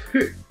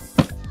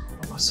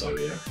 I'm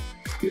sorry.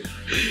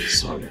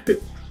 Sorry.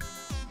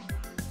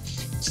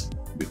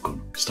 Biko,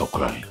 stop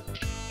crying.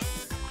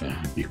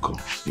 Biko.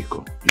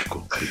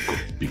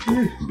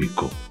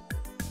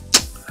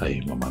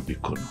 Hey, Mama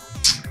Biko.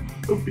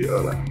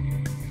 Obiora,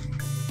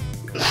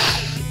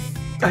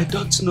 I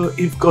don't know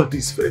if God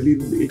is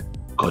failing me.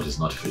 God is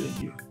not failing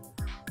you.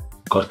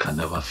 God can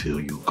never fail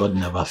you. God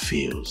never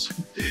fails.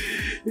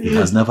 He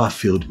has never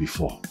failed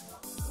before.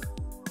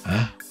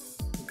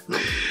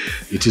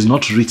 It is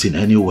not written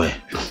anywhere,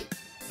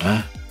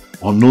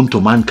 unknown to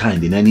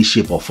mankind in any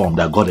shape or form,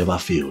 that God ever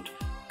failed.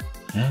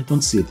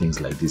 Don't say things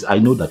like this. I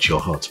know that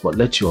you're hurt, but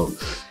let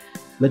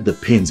the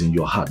pains in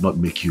your heart not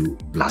make you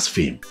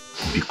blaspheme.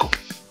 Biko.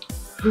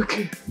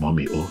 Okay.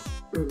 Mommy,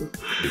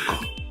 Biko.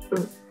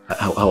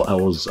 I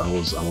was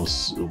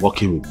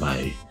walking with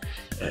my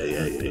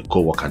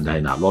co-worker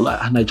Nina,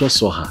 and I just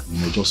saw her,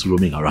 just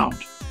roaming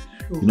around.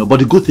 But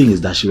the good thing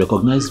is that she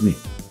recognized me.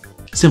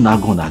 Same now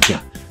gone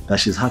here, that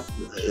she's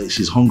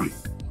hungry.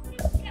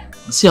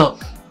 See how,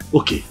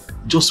 okay,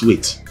 just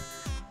wait.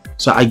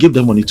 So I gave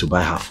them money to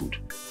buy her food.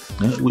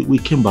 We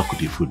came back with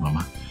the food,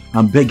 Mama.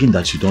 I'm begging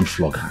that you don't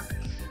flog her.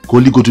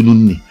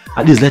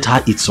 At least let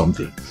her eat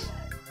something.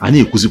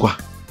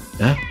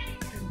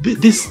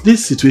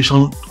 This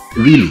situation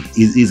really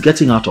is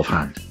getting out of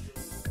hand.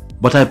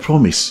 But I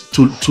promise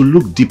to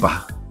look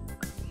deeper.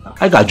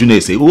 I got Junior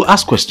say, we'll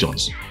ask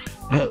questions.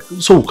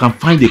 So we can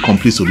find a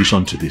complete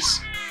solution to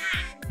this.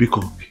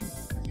 Biko,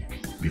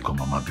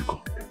 Mama,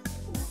 Biko.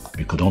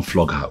 Biko, don't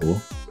flog her,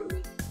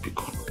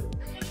 Biko.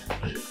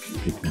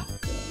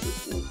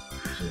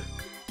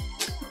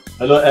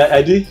 Hello,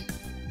 Eddie?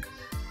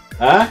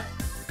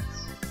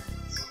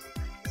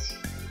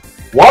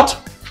 What?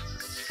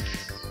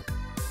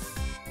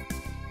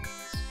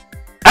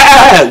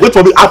 Hey, wait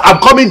for me. I'm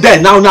coming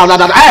there now.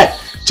 Hey,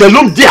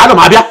 Chelum dear Adam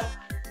Abia.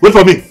 Wait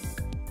for me.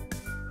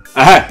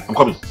 I'm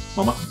coming.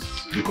 Mama,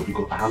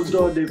 Biko, I have to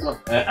go.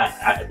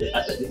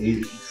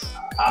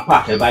 I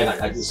pack and buy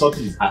that.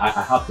 Something I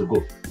have to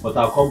go. But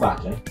I'll come back,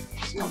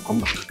 I'll come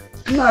back.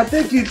 Nah,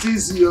 take it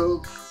easy,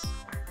 yo.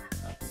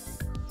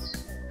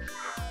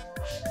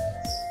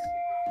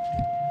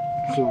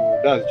 So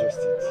that's just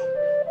it.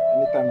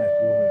 Anytime I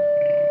go home,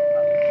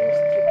 I will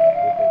just take my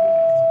paper.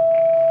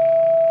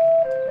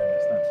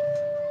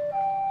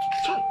 You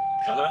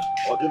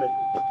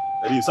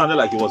And you sounded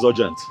like it was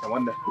urgent.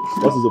 What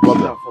is the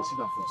problem?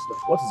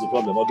 What is the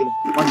problem? What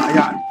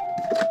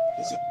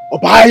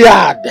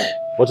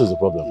is the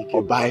problem?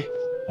 Obai.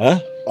 Huh?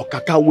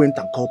 Okaka went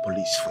and called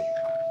police for you.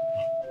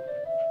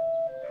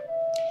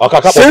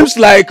 Okaka Seems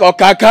like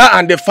Okaka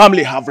and the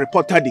family have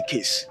reported the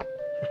case.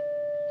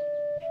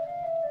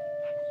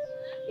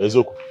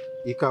 Ezoku.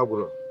 Ika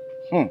bro.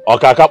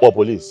 Okaka for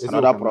police.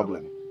 Another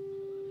problem.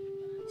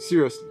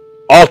 Seriously.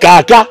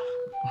 Okaka.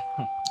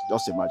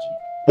 Just imagine.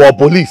 For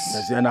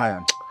police.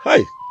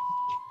 Hi.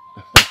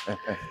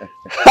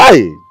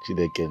 Hi.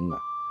 Chidekenna.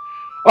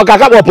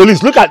 Okaka for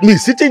police. Look at me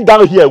sitting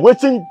down here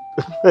waiting.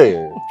 Hey.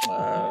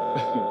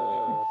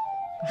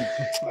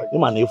 You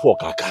man if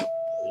Okaka.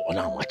 I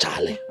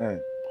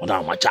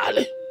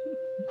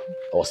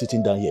was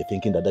sitting down here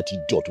thinking that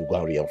idiot will go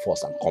and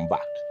reinforce and come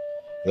back.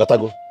 You gotta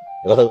go.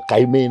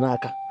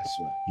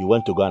 You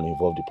went to go and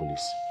involve the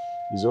police.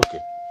 It's okay.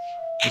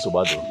 It's so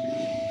bad though.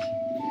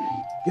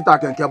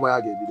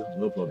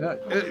 No problem.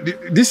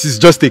 This is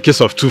just a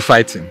case of two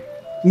fighting.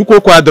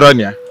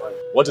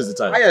 What is the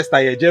time? Highest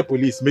I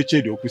police. What's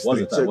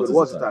the time?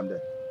 What's the time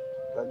then?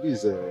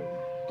 This is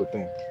to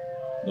 10.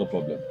 No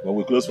problem. When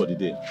we close for the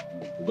day,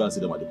 we'll go and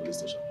see them at the police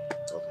station.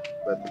 Okay.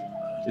 But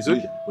it's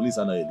okay. Police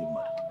are not a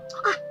mad.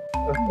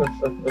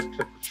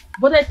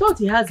 But I thought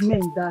he has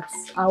men that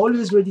are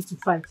always ready to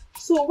fight.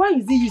 So why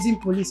is he using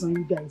police on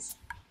you guys?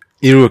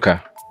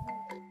 Iruka,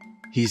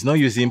 he's not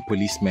using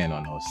policemen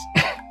on us.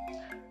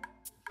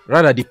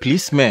 Rather, the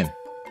policemen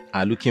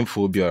are looking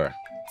for Obiora.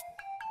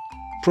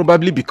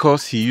 Probably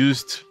because he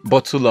used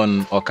bottle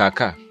on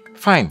Okaka.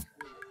 Fine.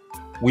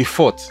 We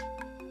fought.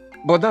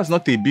 But that's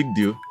not a big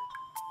deal.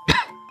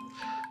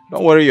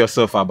 Don't worry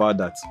yourself about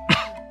that.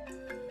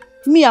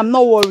 Me, I'm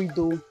not worried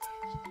though.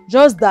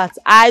 Just that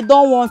I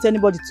don't want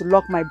anybody to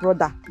lock my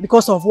brother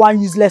because of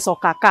one useless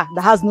Okaka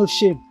that has no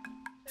shame.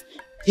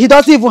 He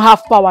doesn't even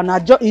have power now.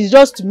 He's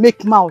just to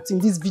make mouth in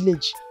this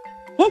village.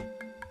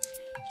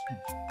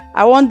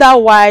 I wonder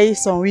why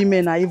some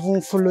women are even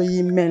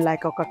following men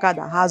like Okaka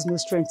that has no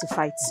strength to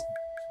fight.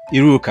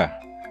 Iruka,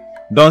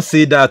 don't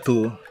say that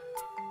too.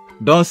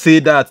 Don't say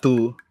that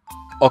too.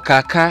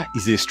 Okaka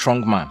is a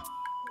strong man.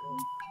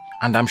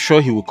 And I'm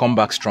sure he will come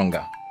back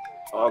stronger.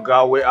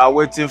 Okay, we are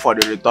waiting for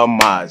the return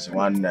match.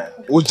 One day.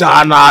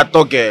 Ujana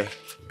toke.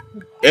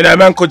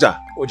 Enemen koja.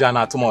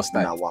 Ujana tomorrow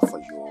style. Now what for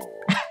you?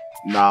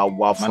 Now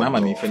what for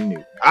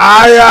you?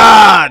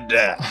 Ayad!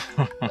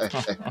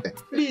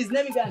 Please,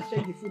 let me go and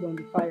check the food on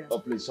the fire. Oh,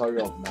 please,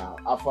 hurry up now.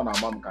 After our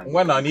mom can.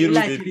 When I need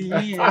baby.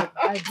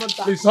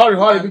 Please,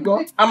 hurry,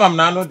 because I'm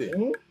not there.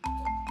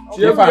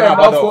 See if I have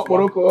a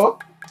Morocco.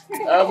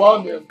 I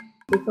want them.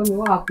 Tell me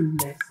what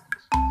happened next.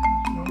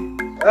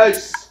 Hey!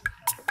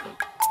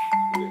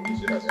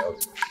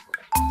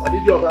 I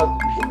did your best.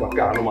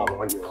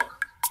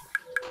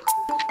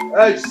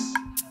 Hey!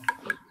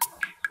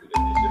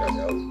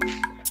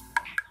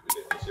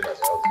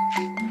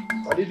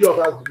 I did your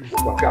best.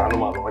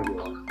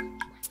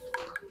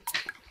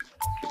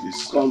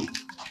 Please come.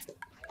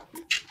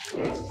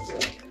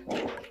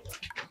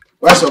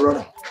 Where's your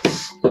brother?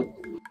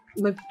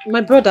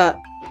 My brother,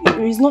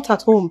 he's not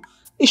at home.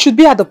 He should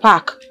be at the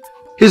park.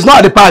 He's not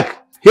at the park.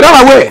 He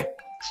ran away.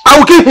 I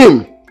will kill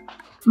him.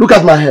 Look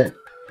at my head.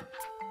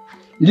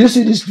 Did you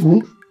see this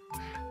wound?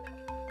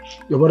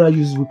 Your brother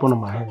used weapon on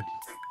my head.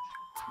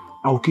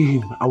 I will kill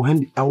him. I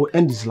will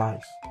end his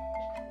life.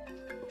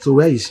 So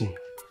where is he?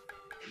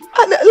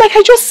 Like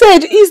I just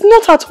said, he's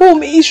not at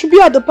home. He should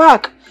be at the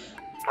park.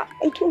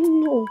 I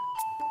don't know.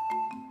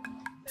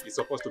 He's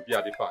supposed to be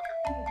at the park.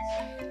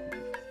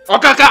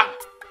 Okaka!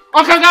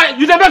 Okaka,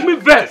 you don't make me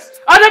vex.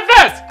 I'm the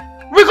vex.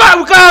 We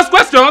can ask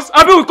questions,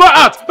 I mean we go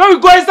out. When we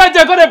go inside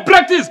there, go to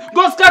break this,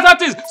 go scatter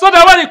this, so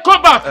that when he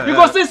come back, you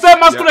go see same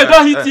masculine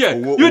don't hit here.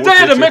 You tell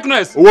you the make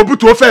noise. We'll put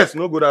to first,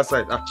 no go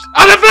outside.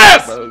 I'm the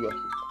first!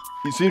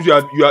 It seems you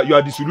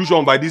are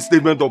disillusioned by this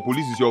statement of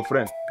police is your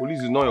friend.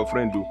 Police is not your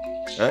friend though.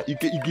 You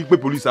keep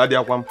police out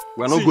there. We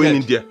are not going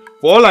in there.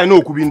 For all I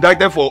know, could be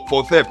indicted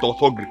for theft or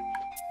thuggery.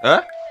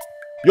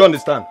 You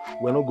understand?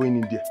 We are not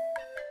going in there.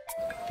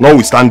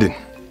 Notwithstanding.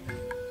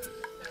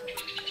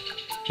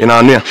 In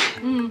our near.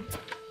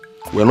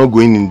 We are not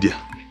going in there.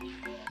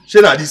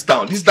 Shey na this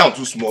town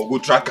too small. Go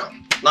track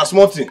him. Na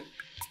small thing.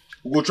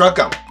 We go track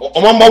him.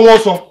 Omamba won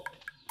so.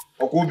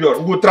 Okobior,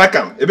 we go track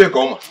him. Ebe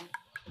come.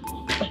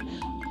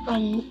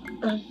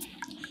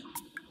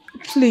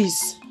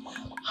 Please.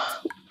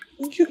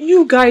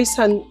 You guys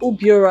and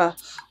Obiora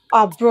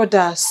are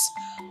brothers.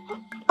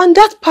 And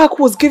that park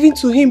was given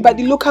to him by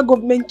the local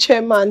government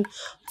chairman.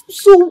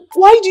 So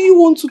why do you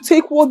want to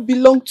take what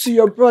belonged to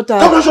your brother?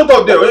 Don't shut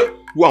up there, eh?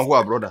 Who and who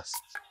are brothers?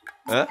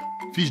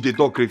 Fish they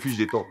talk, crayfish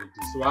they talk.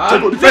 No.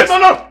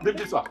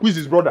 Who is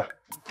his brother?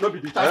 No be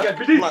the target,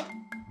 be this.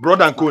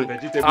 Brother and co. No.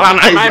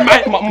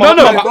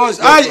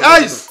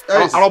 Eyes.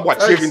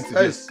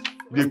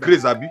 They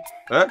crazy, Abi.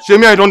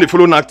 Shame me, I don't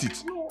follow knocked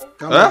it.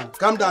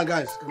 Calm down,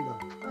 guys. Calm down.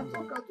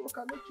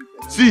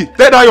 See,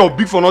 tell that your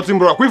big for nothing,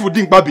 brother. If you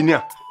think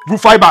Babinia, you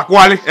fight back,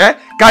 Wale,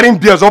 carrying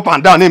beers up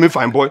and down, name me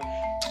fine boy.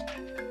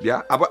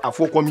 Yeah, I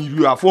for come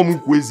you, I for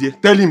Mukwezie.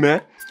 Tell him,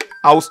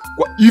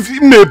 if he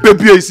may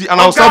baby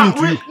and I'll serve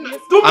him to you.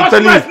 I'm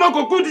telling you.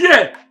 Not good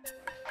here.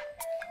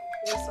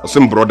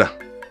 Some brother.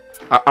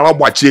 I'll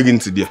watch you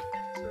into there.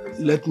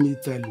 Let me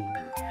tell you.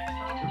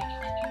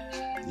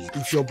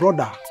 If your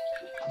brother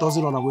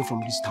doesn't run away from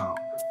this town,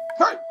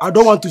 I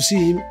don't want to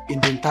see him in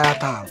the entire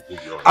town.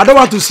 I don't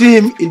want to see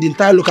him in the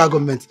entire local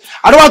government.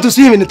 I don't want to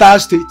see him in the entire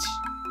state.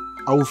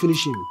 I will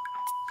finish him.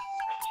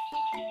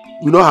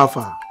 We know how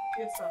far.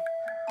 Yes, sir.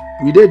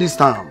 We did this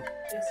town.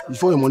 Yes, sir.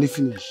 Before the money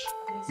finished,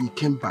 he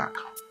came back.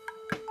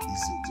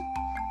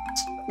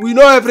 We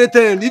know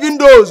everything. Even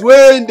those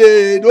when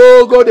they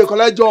don't go, they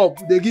collect job,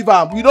 they give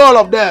up. We know all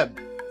of them.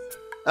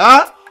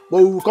 Huh? But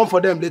we will come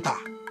for them later.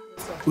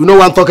 We no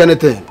one talk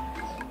anything.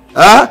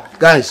 Huh?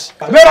 Guys.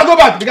 Better go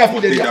back. The guy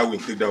feed there.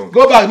 Take that one.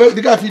 Go back.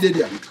 The guy feed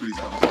there.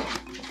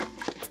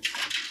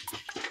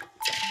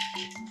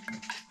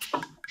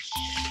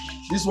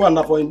 This one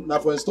na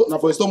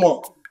for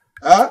stomach.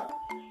 Huh?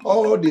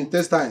 All the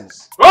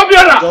intestines.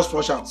 Obiora! Just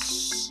flush out.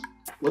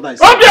 What I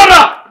say.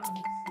 Obiora!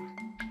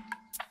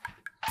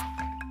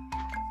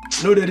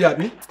 No daddy,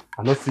 Abi?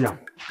 I don't see him.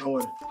 Don't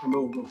worry. Come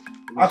on, go.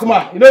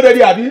 Akuma, you know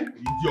daddy, Abi? You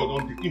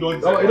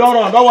don't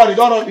run. Don't worry.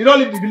 You don't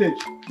leave the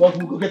village. But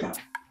we go get him.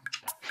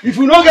 If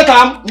we don't get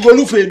him, we go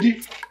look for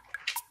Edi.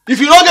 If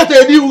you don't get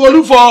Edi, we go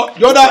look for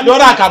the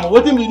other Akamu.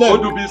 What do you mean?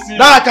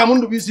 That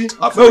Akamu Ndubisi.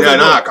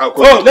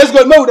 Oh, let's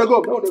go. Where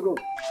would they go?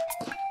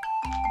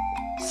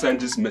 Send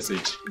this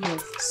message.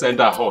 Yes. Send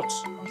her hot.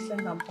 I'll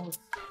send them hot.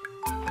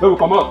 May we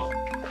come out?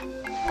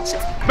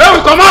 May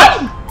we come out?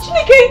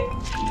 Chineke!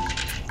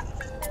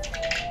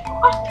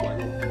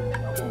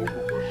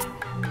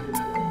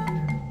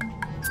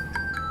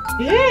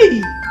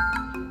 Hey!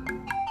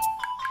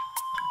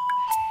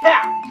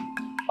 Yeah.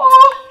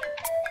 Oh!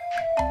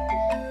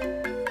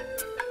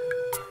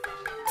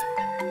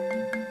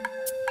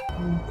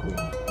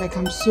 Like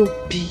I'm so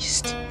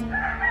pissed.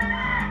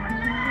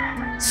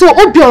 So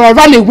Obiora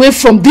ran away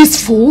from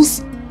these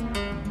fools?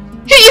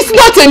 He is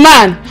not a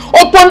man.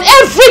 Upon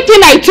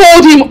everything I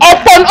told him,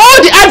 upon all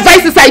the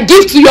advices I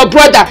give to your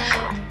brother,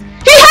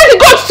 he had the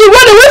guts to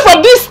run away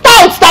from these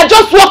stouts that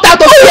just walked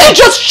out of here. You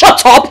just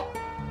shut up!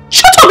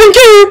 Shut up,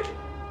 Nkiru!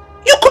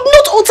 You could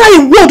not utter a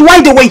word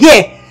while they were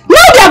here.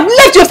 Now they have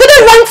left, you have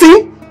started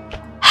ranting.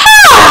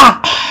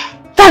 Ha!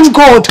 Thank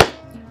God.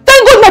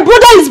 Thank God my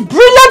brother is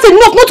brilliant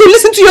enough not to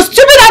listen to your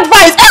stupid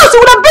advice. Else he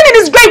would have been in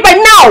his grave by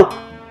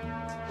now.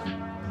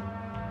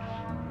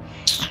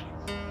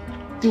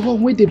 The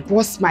one where they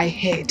bust my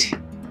head.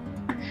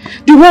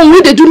 The one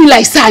where they do me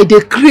like say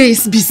they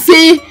craze be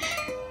say.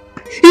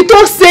 He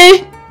talk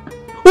say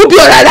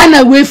Obiora ran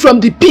away from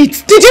the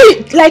pit. Did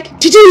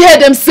you hear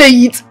them say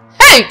it?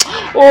 Hey!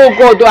 Oh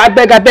God, I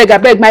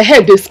beg, my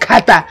head is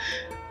scatter.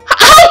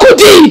 How could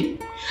he?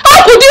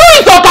 Who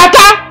is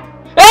Okaka?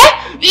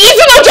 Is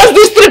it not just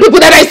these three people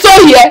that I saw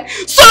here?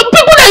 So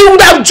people that you would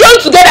have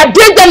joined together,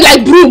 break them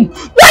like broom.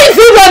 Where is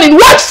he running?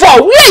 What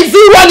for? Where is he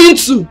running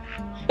to?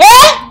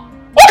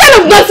 What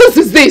kind of nonsense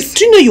is this?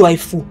 Do you know you are a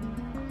fool?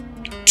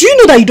 Do you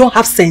know that you don't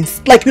have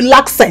sense? Like you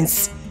lack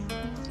sense?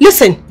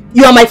 Listen,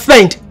 you are my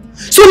friend.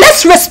 So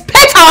let's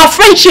respect our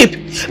friendship.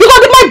 Because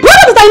my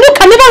brother that I know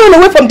can never run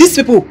away from these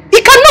people.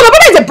 He cannot. My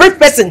brother is a brave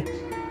person.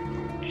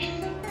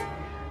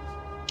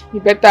 You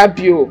better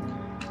be. Oh.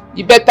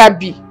 You better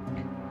be.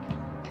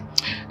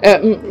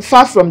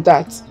 Far from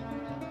that.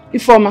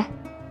 Ifeoma,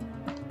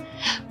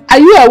 are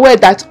you aware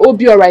that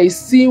Obiora is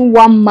seeing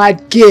one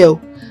mad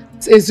girl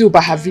at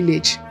Ezubaha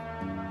village?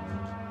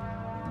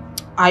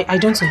 I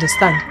don't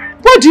understand.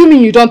 What do you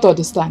mean you don't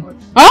understand?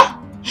 Huh?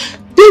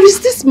 There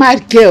is this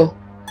mad girl.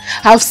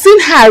 I've seen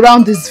her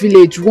around this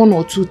village 1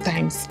 or 2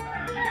 times.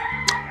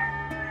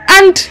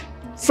 And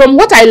from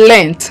what I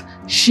learned,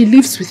 she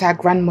lives with her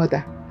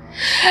grandmother.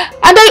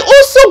 And I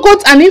also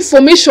got an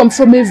information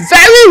from a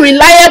very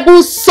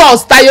reliable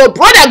source that your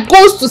brother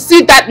goes to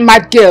see that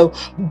mad girl,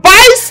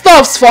 buy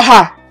stuffs for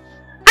her.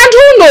 And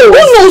who knows?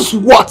 Who knows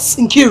what,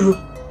 Nkiru?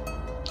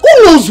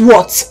 Who knows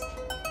what?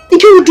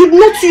 Nkiru, do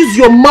not use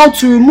your mouth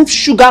to remove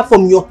sugar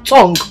from your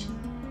tongue.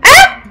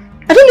 I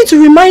don't need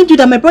to remind you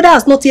that my brother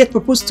has not yet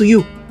proposed to you.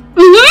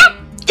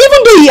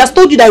 Even though he has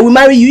told you that he will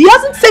marry you, he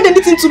hasn't said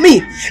anything to me.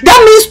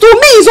 That means to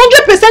me he's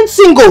 100%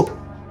 single.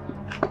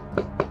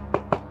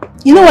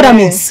 You know what that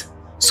means?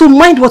 So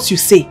mind what you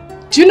say.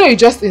 Do you know you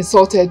just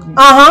insulted me?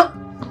 Uh-huh.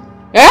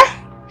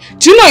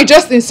 Do you know you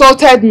just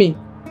insulted me?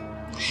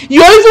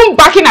 You're even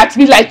barking at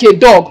me like a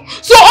dog.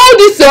 So all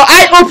this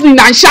eye-opening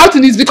and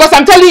shouting is because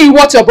I'm telling you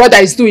what your brother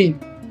is doing.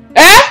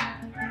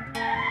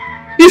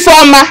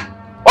 Ifeoma,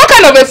 what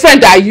kind of a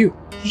friend are you?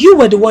 You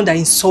were the one that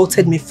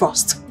insulted me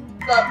first.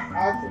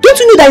 Don't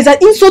you know that it's an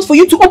insult for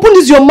you to open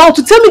your mouth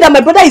to tell me that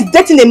my brother is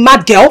dating a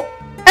mad girl?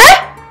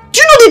 Do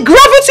you know the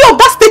gravity of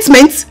that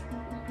statement?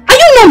 Are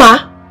you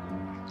normal?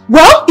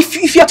 Well,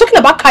 if you're talking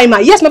about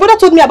Kaima, yes, my brother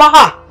told me about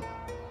her.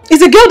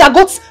 It's a girl that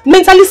got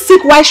mentally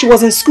sick while she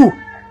was in school.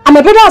 And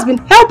my brother has been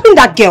helping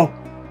that girl.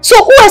 So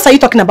who else are you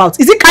talking about?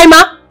 Is it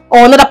Kaima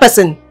or another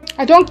person?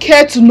 I don't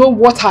care to know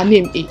what her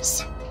name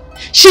is.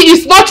 She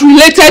is not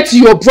related to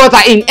your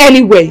brother in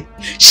any way.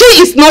 She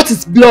is not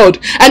his blood,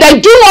 and I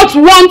do not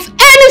want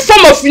any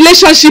form of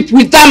relationship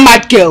with that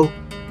mad girl.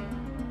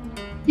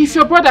 If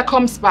your brother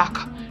comes back,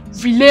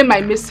 relay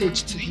my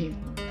message to him.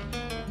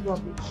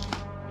 Rubbish.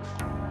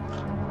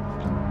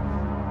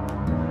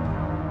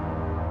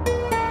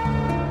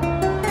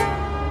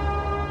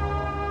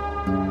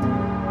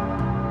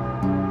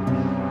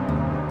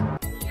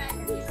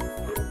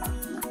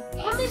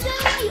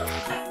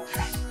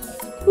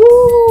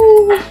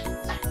 Ooh.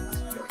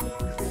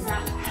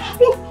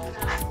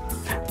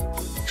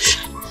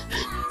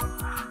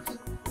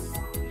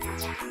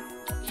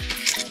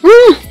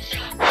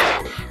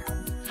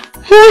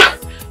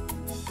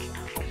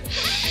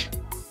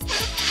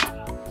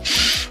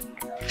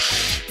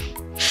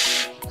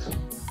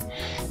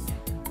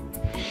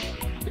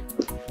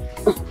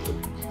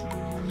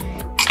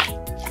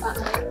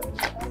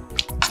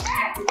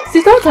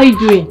 Sister, what are you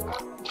doing?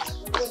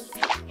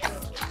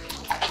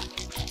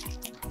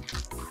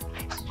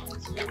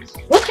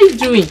 What are you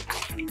doing?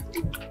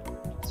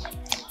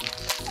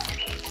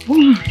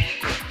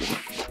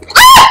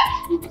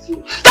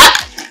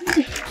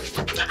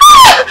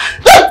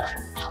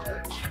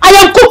 I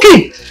am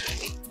cooking!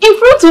 In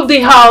front of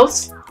the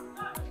house?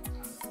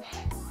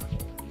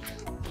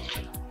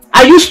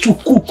 I used to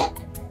cook.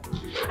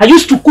 I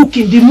used to cook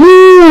in the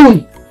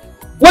moon.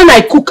 When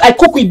I cook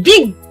with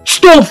big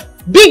stove,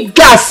 big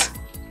gas.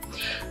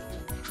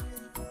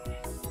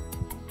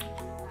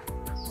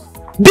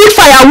 Big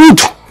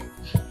firewood.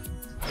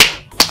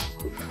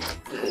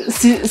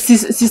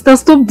 Sister,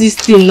 stop this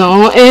thing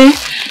now, eh?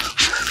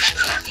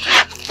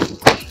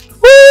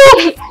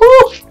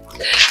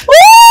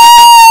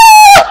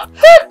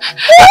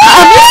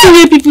 Have you seen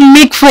where people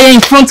make fire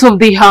in front of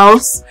the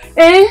house?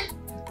 Eh?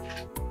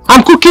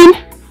 I'm cooking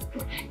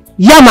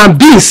yam and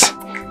beans.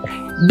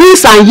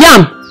 Beans and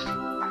yam.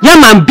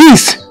 Yam and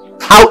beans.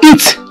 I'll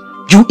eat.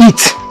 You eat.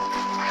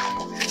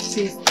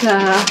 Sister.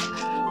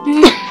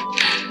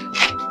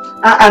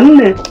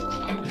 Anne.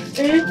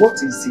 Eh? What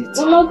is it?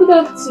 Mama, good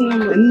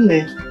afternoon.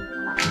 Anne.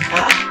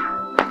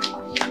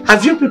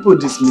 Have you people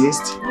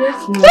dismissed?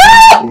 Yes, Mama.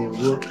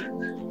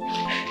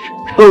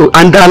 Oh,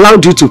 and they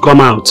allowed you to come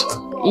out?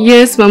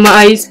 Yes, Mama.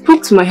 I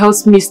spoke to my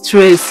house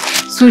mistress,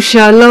 so she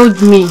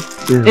allowed me.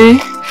 Yeah. Eh?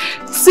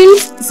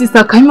 Since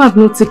Sister Kaima have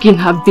not taken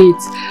her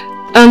bath,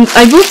 and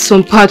I bought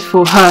some pad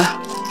for her.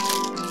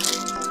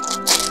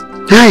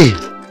 Hey,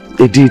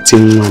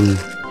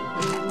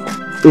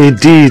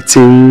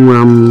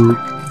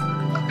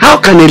 how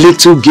can a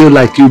little girl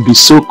like you be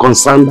so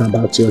concerned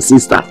about your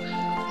sister?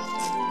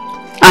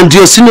 And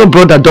your senior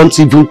brother don't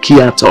even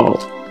care at all.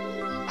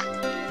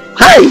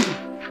 Hey!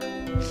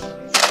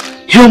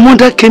 Your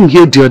mother came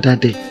here the other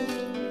day,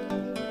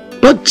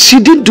 but she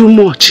didn't do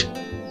much.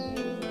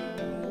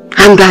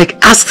 And I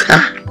asked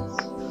her,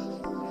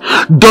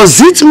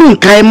 does it mean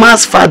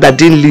Kaima's father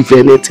didn't leave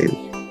anything?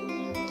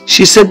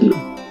 She said no.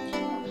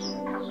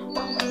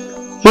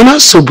 Mama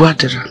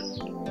Sobuadera,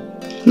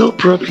 no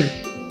problem.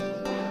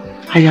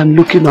 I am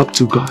looking up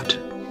to God.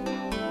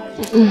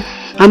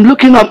 I'm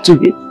looking up to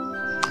Him.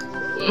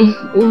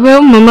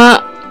 Well,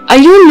 Mama,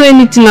 I don't know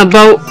anything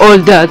about all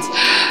that.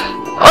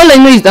 All I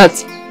know is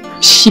that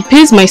she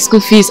pays my school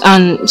fees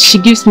and she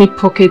gives me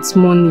pocket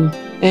money.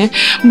 Eh?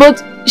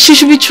 But she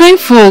should be trying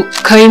for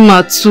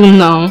Kaima too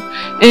now.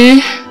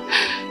 Eh?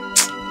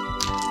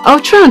 I'll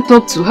try and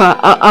talk to her.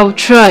 I'll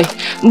try.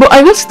 But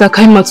I want Sister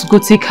Kaima to go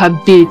take her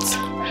bath.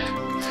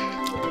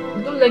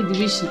 I don't like the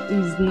way she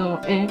is now.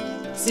 Eh?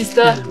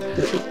 Sister.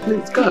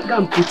 Please, go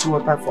and put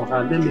water for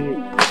her. Let me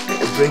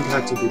bring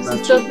her to the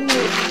bathroom.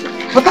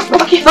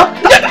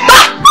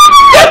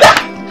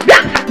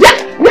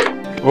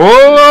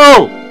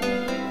 Oh!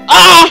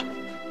 Ah!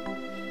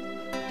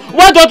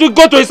 Why don't we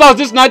go to his house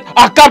this night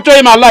and capture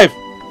him alive?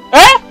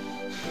 Eh?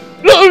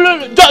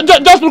 Look,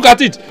 just look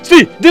at it.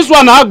 See, this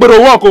one na Agbero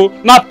work, oh.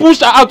 Now push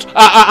her out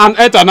and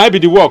enter and I be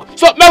the work.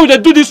 So maybe they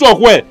do this work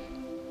where?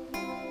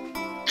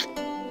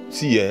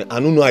 See, I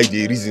don't know how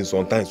they reason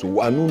sometimes. So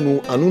I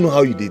don't know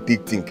how you they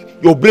take think.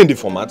 Your brain the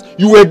format.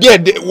 You were there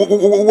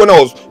when I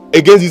was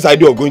against this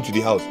idea of going to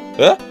the house.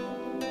 Eh?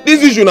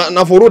 This issue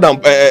na for road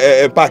and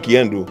park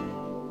here, though.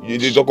 You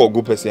they talk of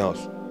go person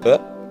house. Eh?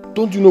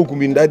 Don't you know could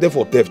be indicted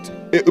for theft,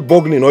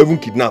 burglary, or even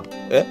kidnap?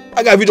 Eh?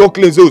 I got video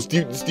claims they will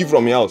steal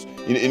from your house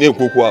in a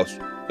Coco house.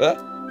 Eh?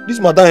 This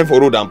matter ain't for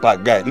road and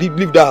park, guy.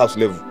 Leave that house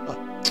level.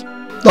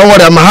 Don't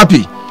worry, I'm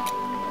happy.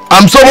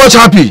 I'm so much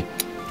happy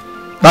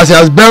that he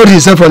has buried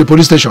himself from the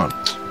police station.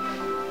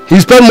 He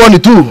spent money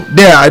too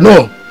there, I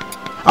know.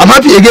 I'm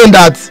happy again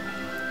that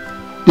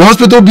the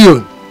hospital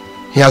bill,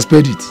 he has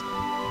paid it.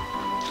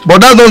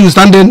 But that's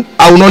notwithstanding,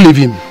 I will not leave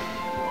him.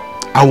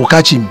 I will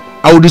catch him.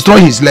 I will destroy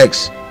his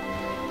legs.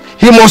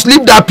 He must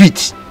leave that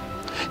pit.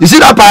 You see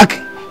that park?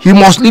 He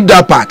must leave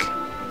that park.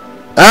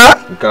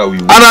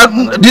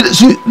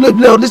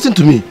 And listen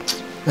to me.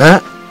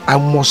 I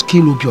must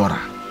kill Obiora.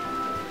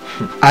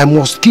 I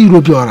must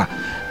kill Obiora.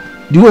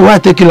 The way why I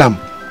take kill him,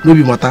 no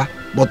be matter.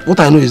 But what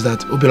I know is that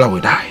Obiora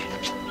will die.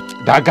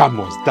 That guy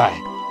must die.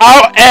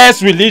 How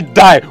else will he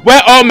die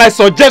when all my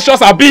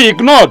suggestions are being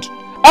ignored?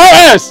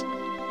 How else?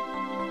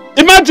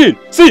 Imagine,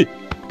 see,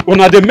 when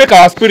they make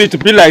our spirit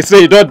be like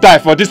say he don't die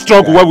for this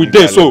struggle where we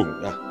dey so.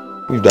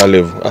 With that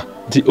level.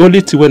 The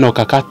only thing when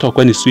Okaka talk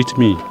when he sweet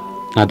me,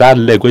 now that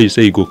leg where you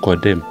say you go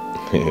condemn.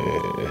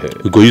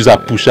 We go use a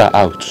pusher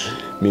out.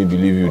 Me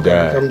believe you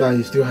die. Calm down,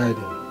 he's still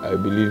hiding. I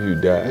believe you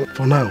die.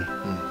 For now,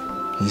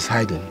 he's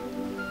hiding.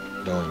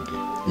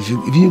 If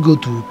you go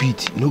to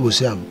pit, you know go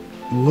see him.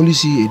 You will only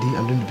see Eddie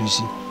and then the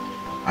PC.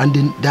 And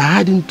then they're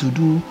hiding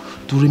to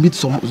remit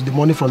some the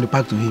money from the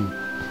pack to him.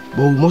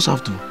 But we must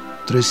have to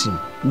trace him.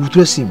 We will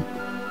trace him.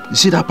 You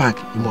see that pack,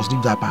 he must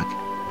leave that pack.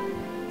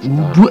 We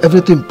will do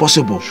everything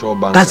possible. Sure,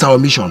 that's our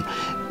mission.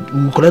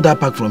 We will collect that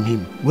pack from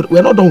him.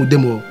 We're not done with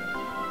them all.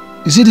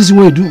 You see this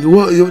way you do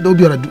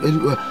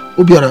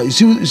Obiara, you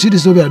see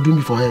this Obiara doing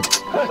me for head.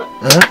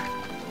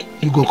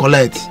 You go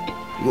collect.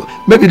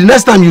 Maybe the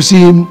next time you see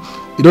him,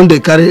 you don't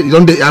carry, I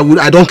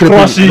don't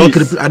cripple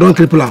him. I don't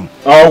cripple him.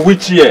 Oh,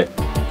 which year?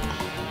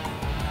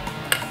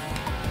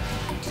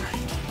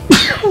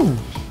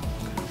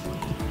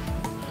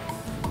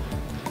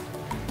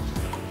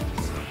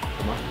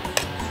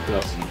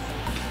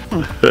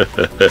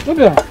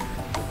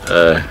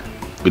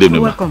 Good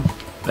evening, welcome. Ma.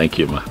 Thank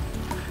you, Ma.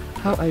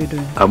 How are you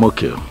doing? I'm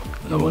okay.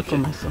 I'm okay.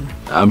 My son.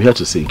 I'm here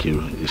to see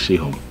Nkiru. Is she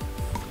home?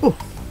 Oh,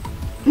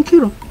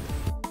 Nkiru.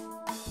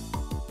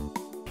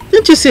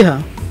 Didn't you see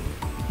her?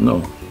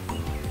 No.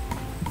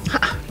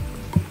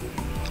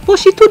 Well,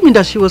 she told me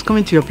that she was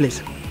coming to your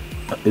place.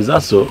 Is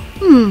that so?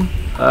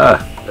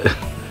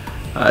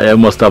 I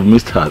must have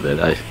missed her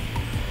then.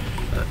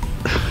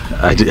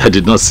 I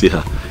did not see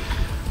her.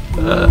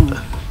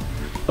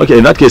 Okay,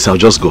 in that case, I'll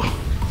just go.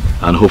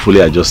 And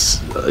hopefully I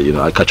just,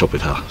 I catch up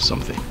with her or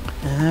something.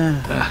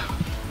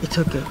 It's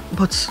okay.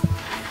 But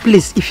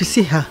please, if you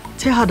see her,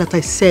 tell her that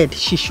I said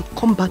she should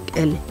come back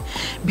early.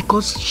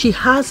 Because she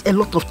has a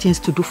lot of things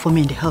to do for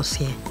me in the house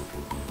here.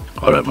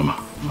 Alright,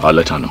 Mama. I'll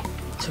let her know.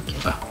 It's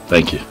okay.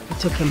 Thank you.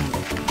 It's okay, Mama.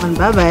 And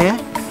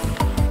bye-bye.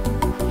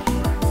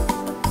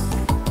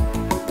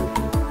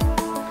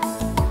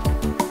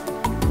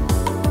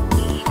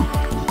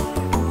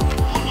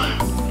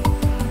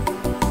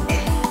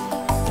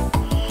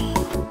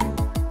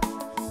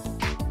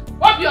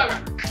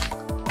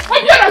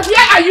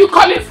 Where are you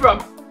coming from?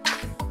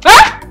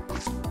 Huh?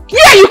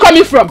 Where are you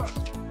coming from?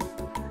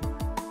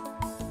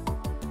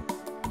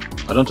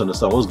 I don't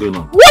understand. What's going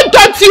on? What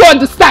don't you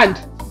understand?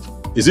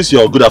 Is this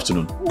your good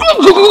afternoon?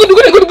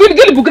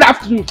 Good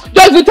afternoon. Just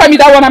don't tell me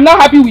that one. I'm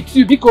not happy with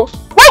you, Biko.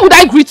 Why would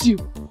I greet you?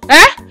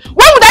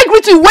 Why would I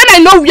greet you when I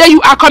know where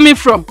you are coming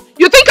from?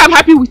 You think I'm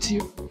happy with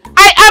you?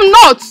 I am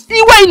not.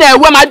 Igwe in a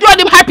woman. I do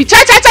them happy.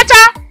 Cha.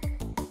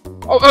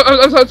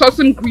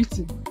 Some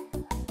greeting.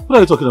 What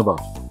are you talking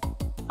about?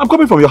 I'm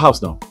coming from your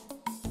house now.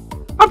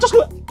 I just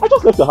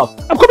left your house.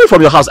 I'm coming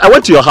from your house. I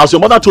went to your house.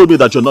 Your mother told me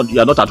that you're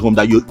not at home,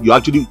 that you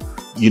actually,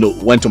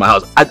 went to my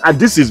house. And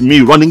this is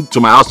me running to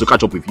my house to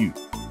catch up with you.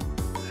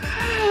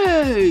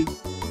 Hey.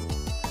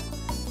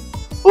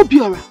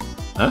 Obiora.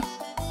 Huh?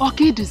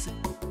 Okay, this.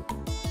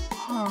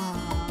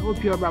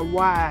 Obiora,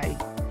 why?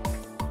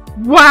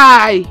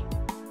 Why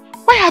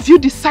have you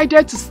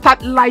decided to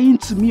start lying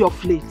to me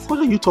of late? What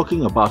are you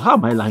talking about? How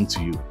am I lying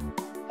to you?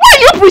 Why are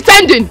you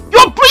pretending?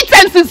 Your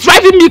pretense is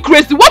driving me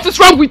crazy. What is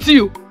wrong with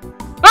you?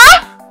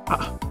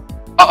 Huh?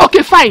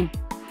 Okay, fine.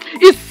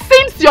 It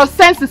seems your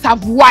senses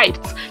have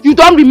wiped. You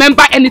don't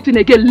remember anything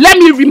again. Let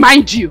me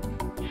remind you.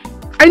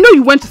 I know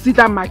you went to see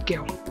that mad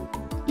girl.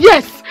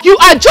 Yes, you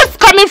are just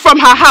coming from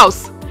her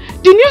house.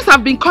 The news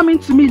have been coming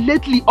to me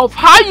lately of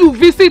how you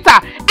visit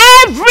her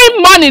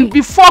every morning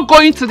before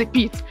going to the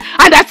pit.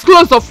 And at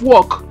close of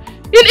work.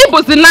 In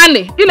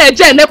Ibozinane, in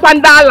Ejene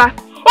Kwandala.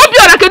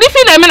 Obiora,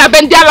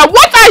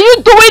 what are you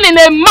doing in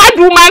a mad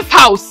woman's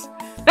house?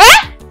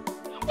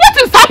 What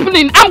is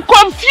happening? I'm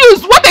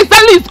confused. What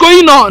exactly is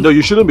going on? No,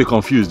 you shouldn't be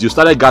confused. You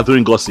started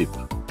gathering gossip.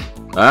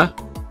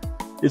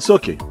 It's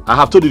okay. I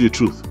have told you the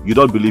truth. You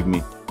don't believe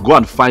me. Go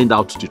and find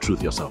out the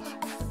truth yourself.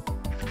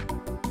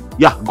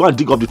 Yeah, go and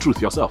dig up the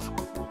truth yourself.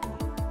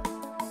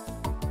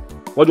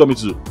 What do you want me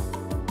to do?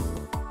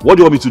 What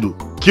do you want me to do?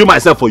 Kill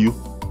myself for you?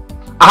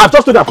 I have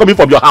just told you I'm coming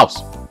from your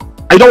house.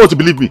 And you don't want to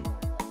believe me.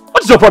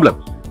 What is your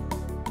problem?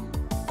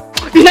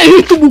 You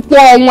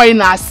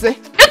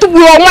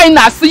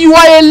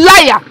are a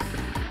liar.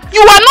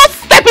 You are not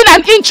stepping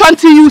an inch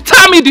until you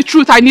tell me the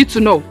truth. I need to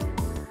know.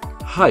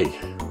 Hi.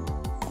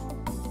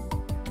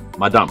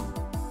 Madam,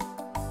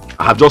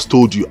 I have just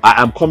told you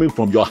I am coming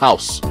from your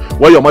house,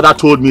 where your mother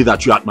told me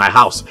that you're at my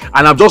house,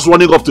 and I'm just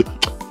running off to...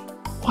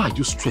 Why are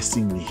you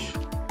stressing me?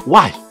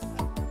 Why?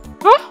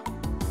 Huh?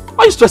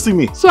 Why are you stressing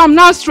me? So I'm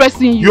not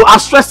stressing you. You are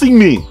stressing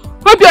me.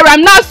 Obiora,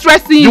 I'm not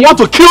stressing you. You want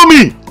to kill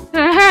me?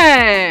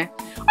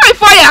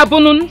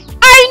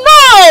 I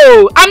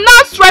know! I'm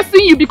not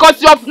stressing you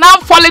because you're now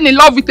falling in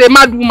love with a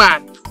mad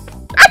woman.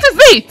 That is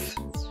it.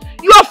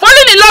 You are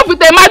falling in love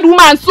with a mad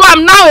woman, so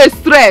I'm now a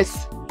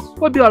stress.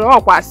 Tell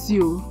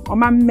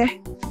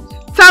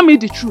me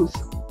the truth.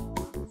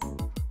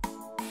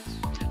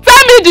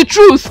 Tell me me the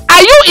truth.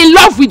 Are you in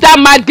love with that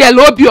mad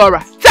girl,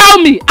 Obiora? Tell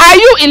me, are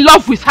you in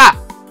love with her?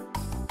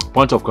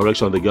 Point of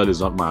correction, the girl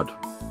is not mad.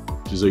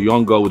 She's a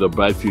young girl with a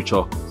bright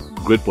future,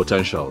 great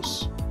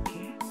potentials.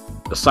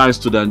 A science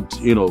student,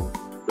 you know,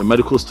 a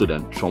medical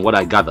student, from what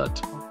I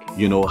gathered,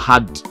 you know,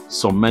 had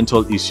some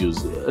mental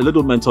issues, a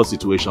little mental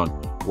situation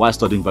while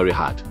studying very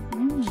hard.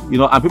 You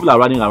know, and people are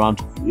running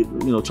around, you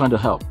know, trying to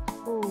help.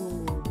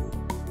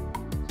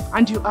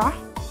 And you are?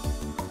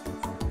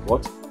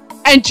 What?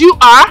 And you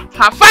are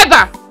her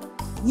father,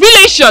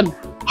 relation,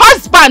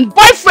 husband,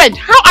 boyfriend.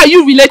 How are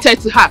you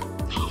related to her?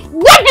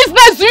 What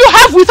business do you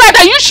have with her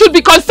that you should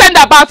be concerned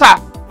about her?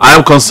 I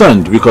am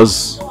concerned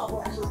because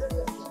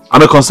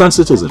I'm a concerned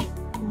citizen.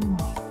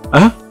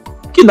 What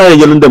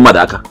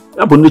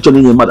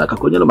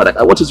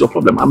is your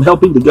problem? I'm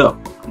helping the girl.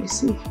 I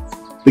see.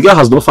 The girl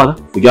has no father.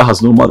 The girl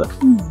has no mother.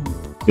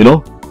 You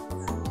know?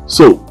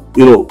 So,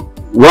 you know,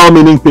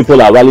 well-meaning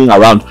people are rallying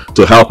around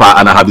to help her,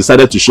 and I have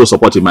decided to show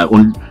support in my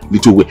own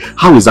little way.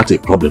 How is that a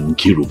problem,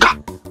 Nkiruka?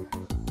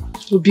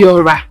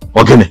 Obiora.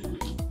 Ogene.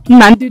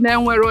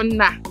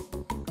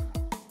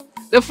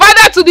 The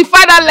father to the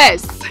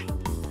fatherless.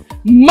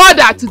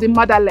 Mother to the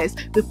motherless.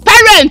 The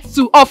parents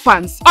to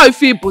orphans.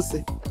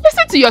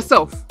 Listen to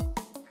yourself.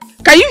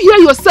 Can you hear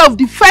yourself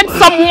defend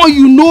someone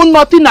you know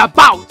nothing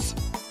about?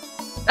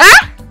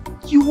 Huh?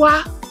 You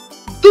are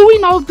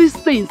doing all these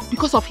things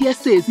because of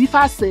hearsays. If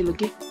I say,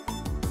 okay?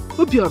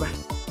 Obiora.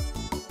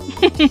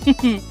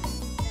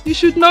 You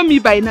should know me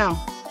by now.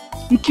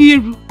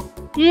 Nkiru.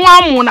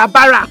 Nwamu na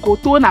barak,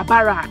 oto na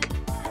barak.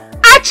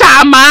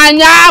 Acha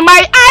manya,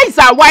 my eyes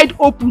are wide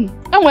open.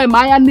 And when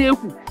maya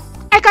neku,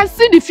 I can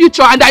see the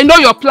future and I know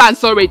your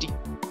plans already.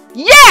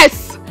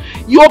 Yes!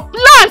 Your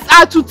plans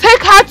are to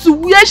take her to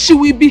where she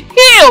will be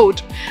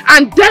healed.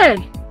 And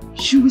then,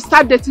 she will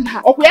start dating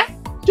her. Okay?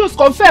 Just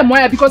confirm,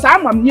 Moya, because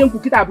I'm a young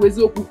cookie.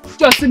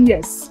 Just say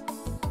yes.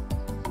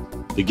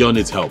 The girl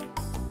needs help.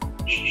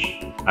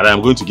 And I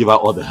am going to give her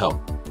all the help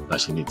that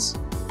she needs.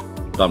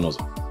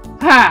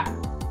 Ha!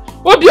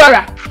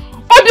 Obiora!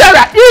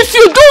 Obiora, if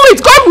you do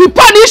it, God will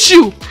punish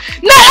you.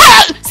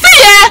 Now,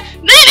 see,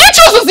 you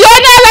choose the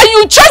honor,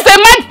 you chose a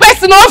mad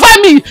person over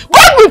me.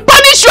 God will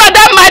punish you and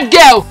that mad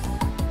girl.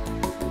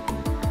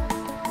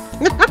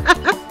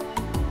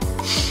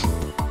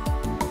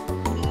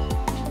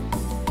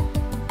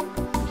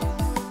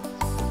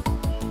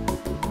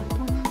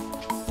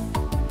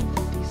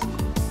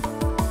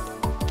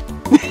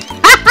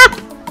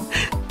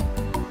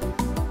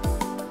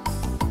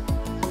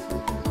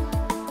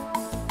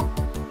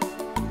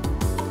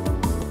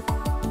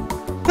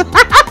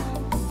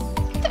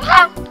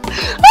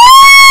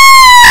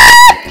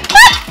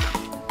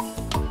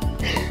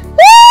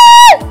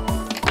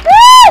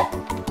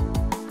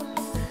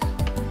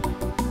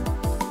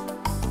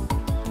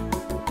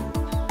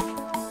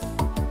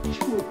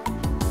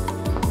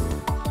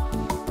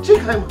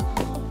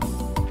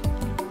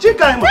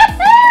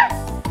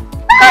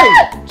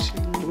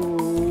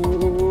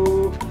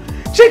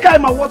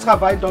 What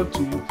have I done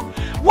to you?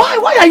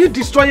 Why are you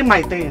destroying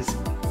my things?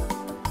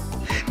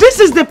 This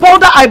is the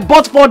powder I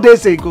bought 4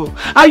 days ago,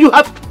 and you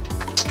have.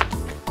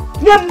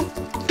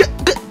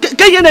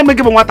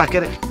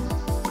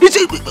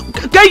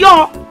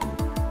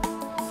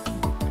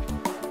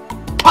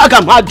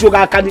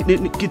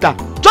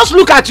 Just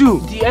look at you.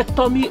 The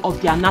ectomy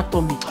of the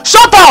anatomy.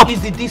 Shut up!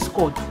 Is the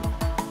discord.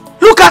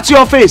 Look at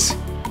your face.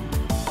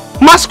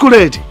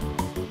 Masquerade.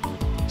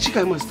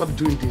 Chika, must stop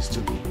doing this to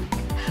me.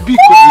 Be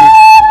quiet.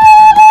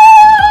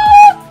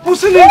 What?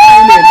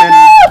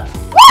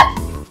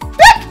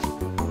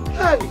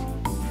 Hey!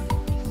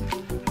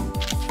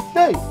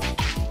 Hey!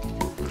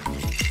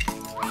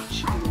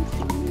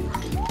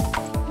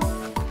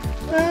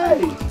 Hey!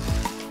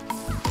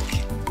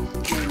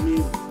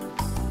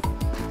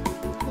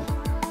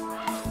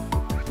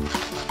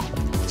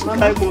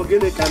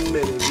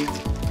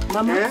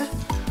 Mama,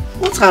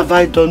 what have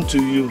I done to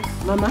you?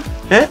 Mama?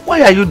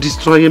 Why are you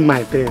destroying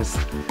my things?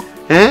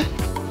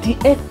 The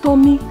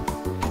ectomy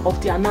of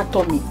the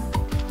anatomy.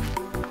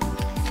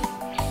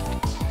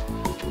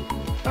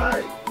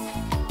 Hi.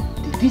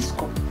 The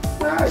disco.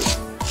 Hi.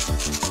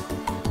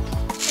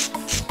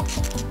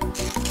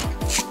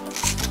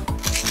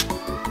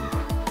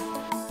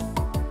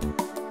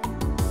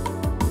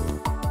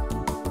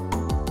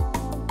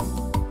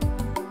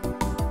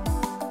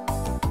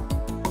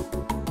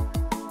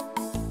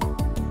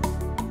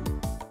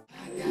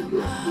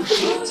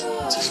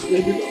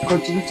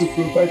 Continue to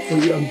provide for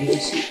you and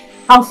bless you.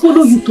 I'll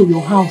follow you to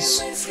your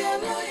house.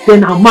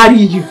 Then I'll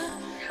marry you.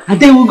 And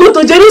then we'll go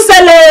to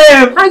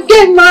Jerusalem and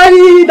get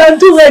married and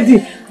do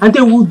wedding. And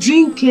then we'll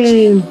drink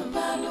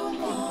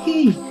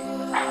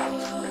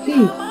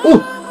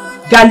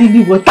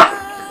Galilee water.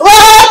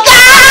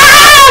 Water!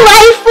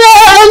 My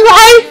friend!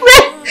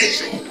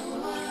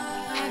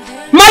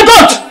 My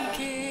goat!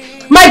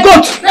 My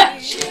goat!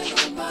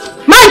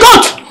 My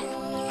goat!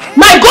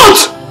 My goat!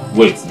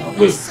 Wait now,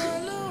 wait.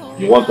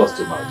 You want us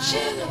to marry?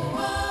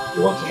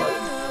 You want to marry?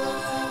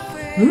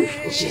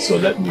 Okay, so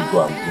let me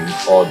go and bring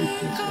all the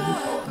things we need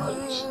for our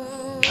marriage.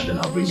 and then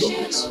I'll bring your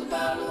goods.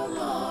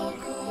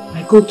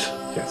 My good?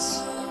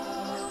 Yes.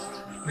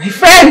 My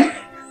friend!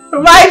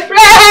 My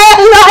friend!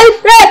 My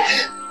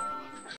friend!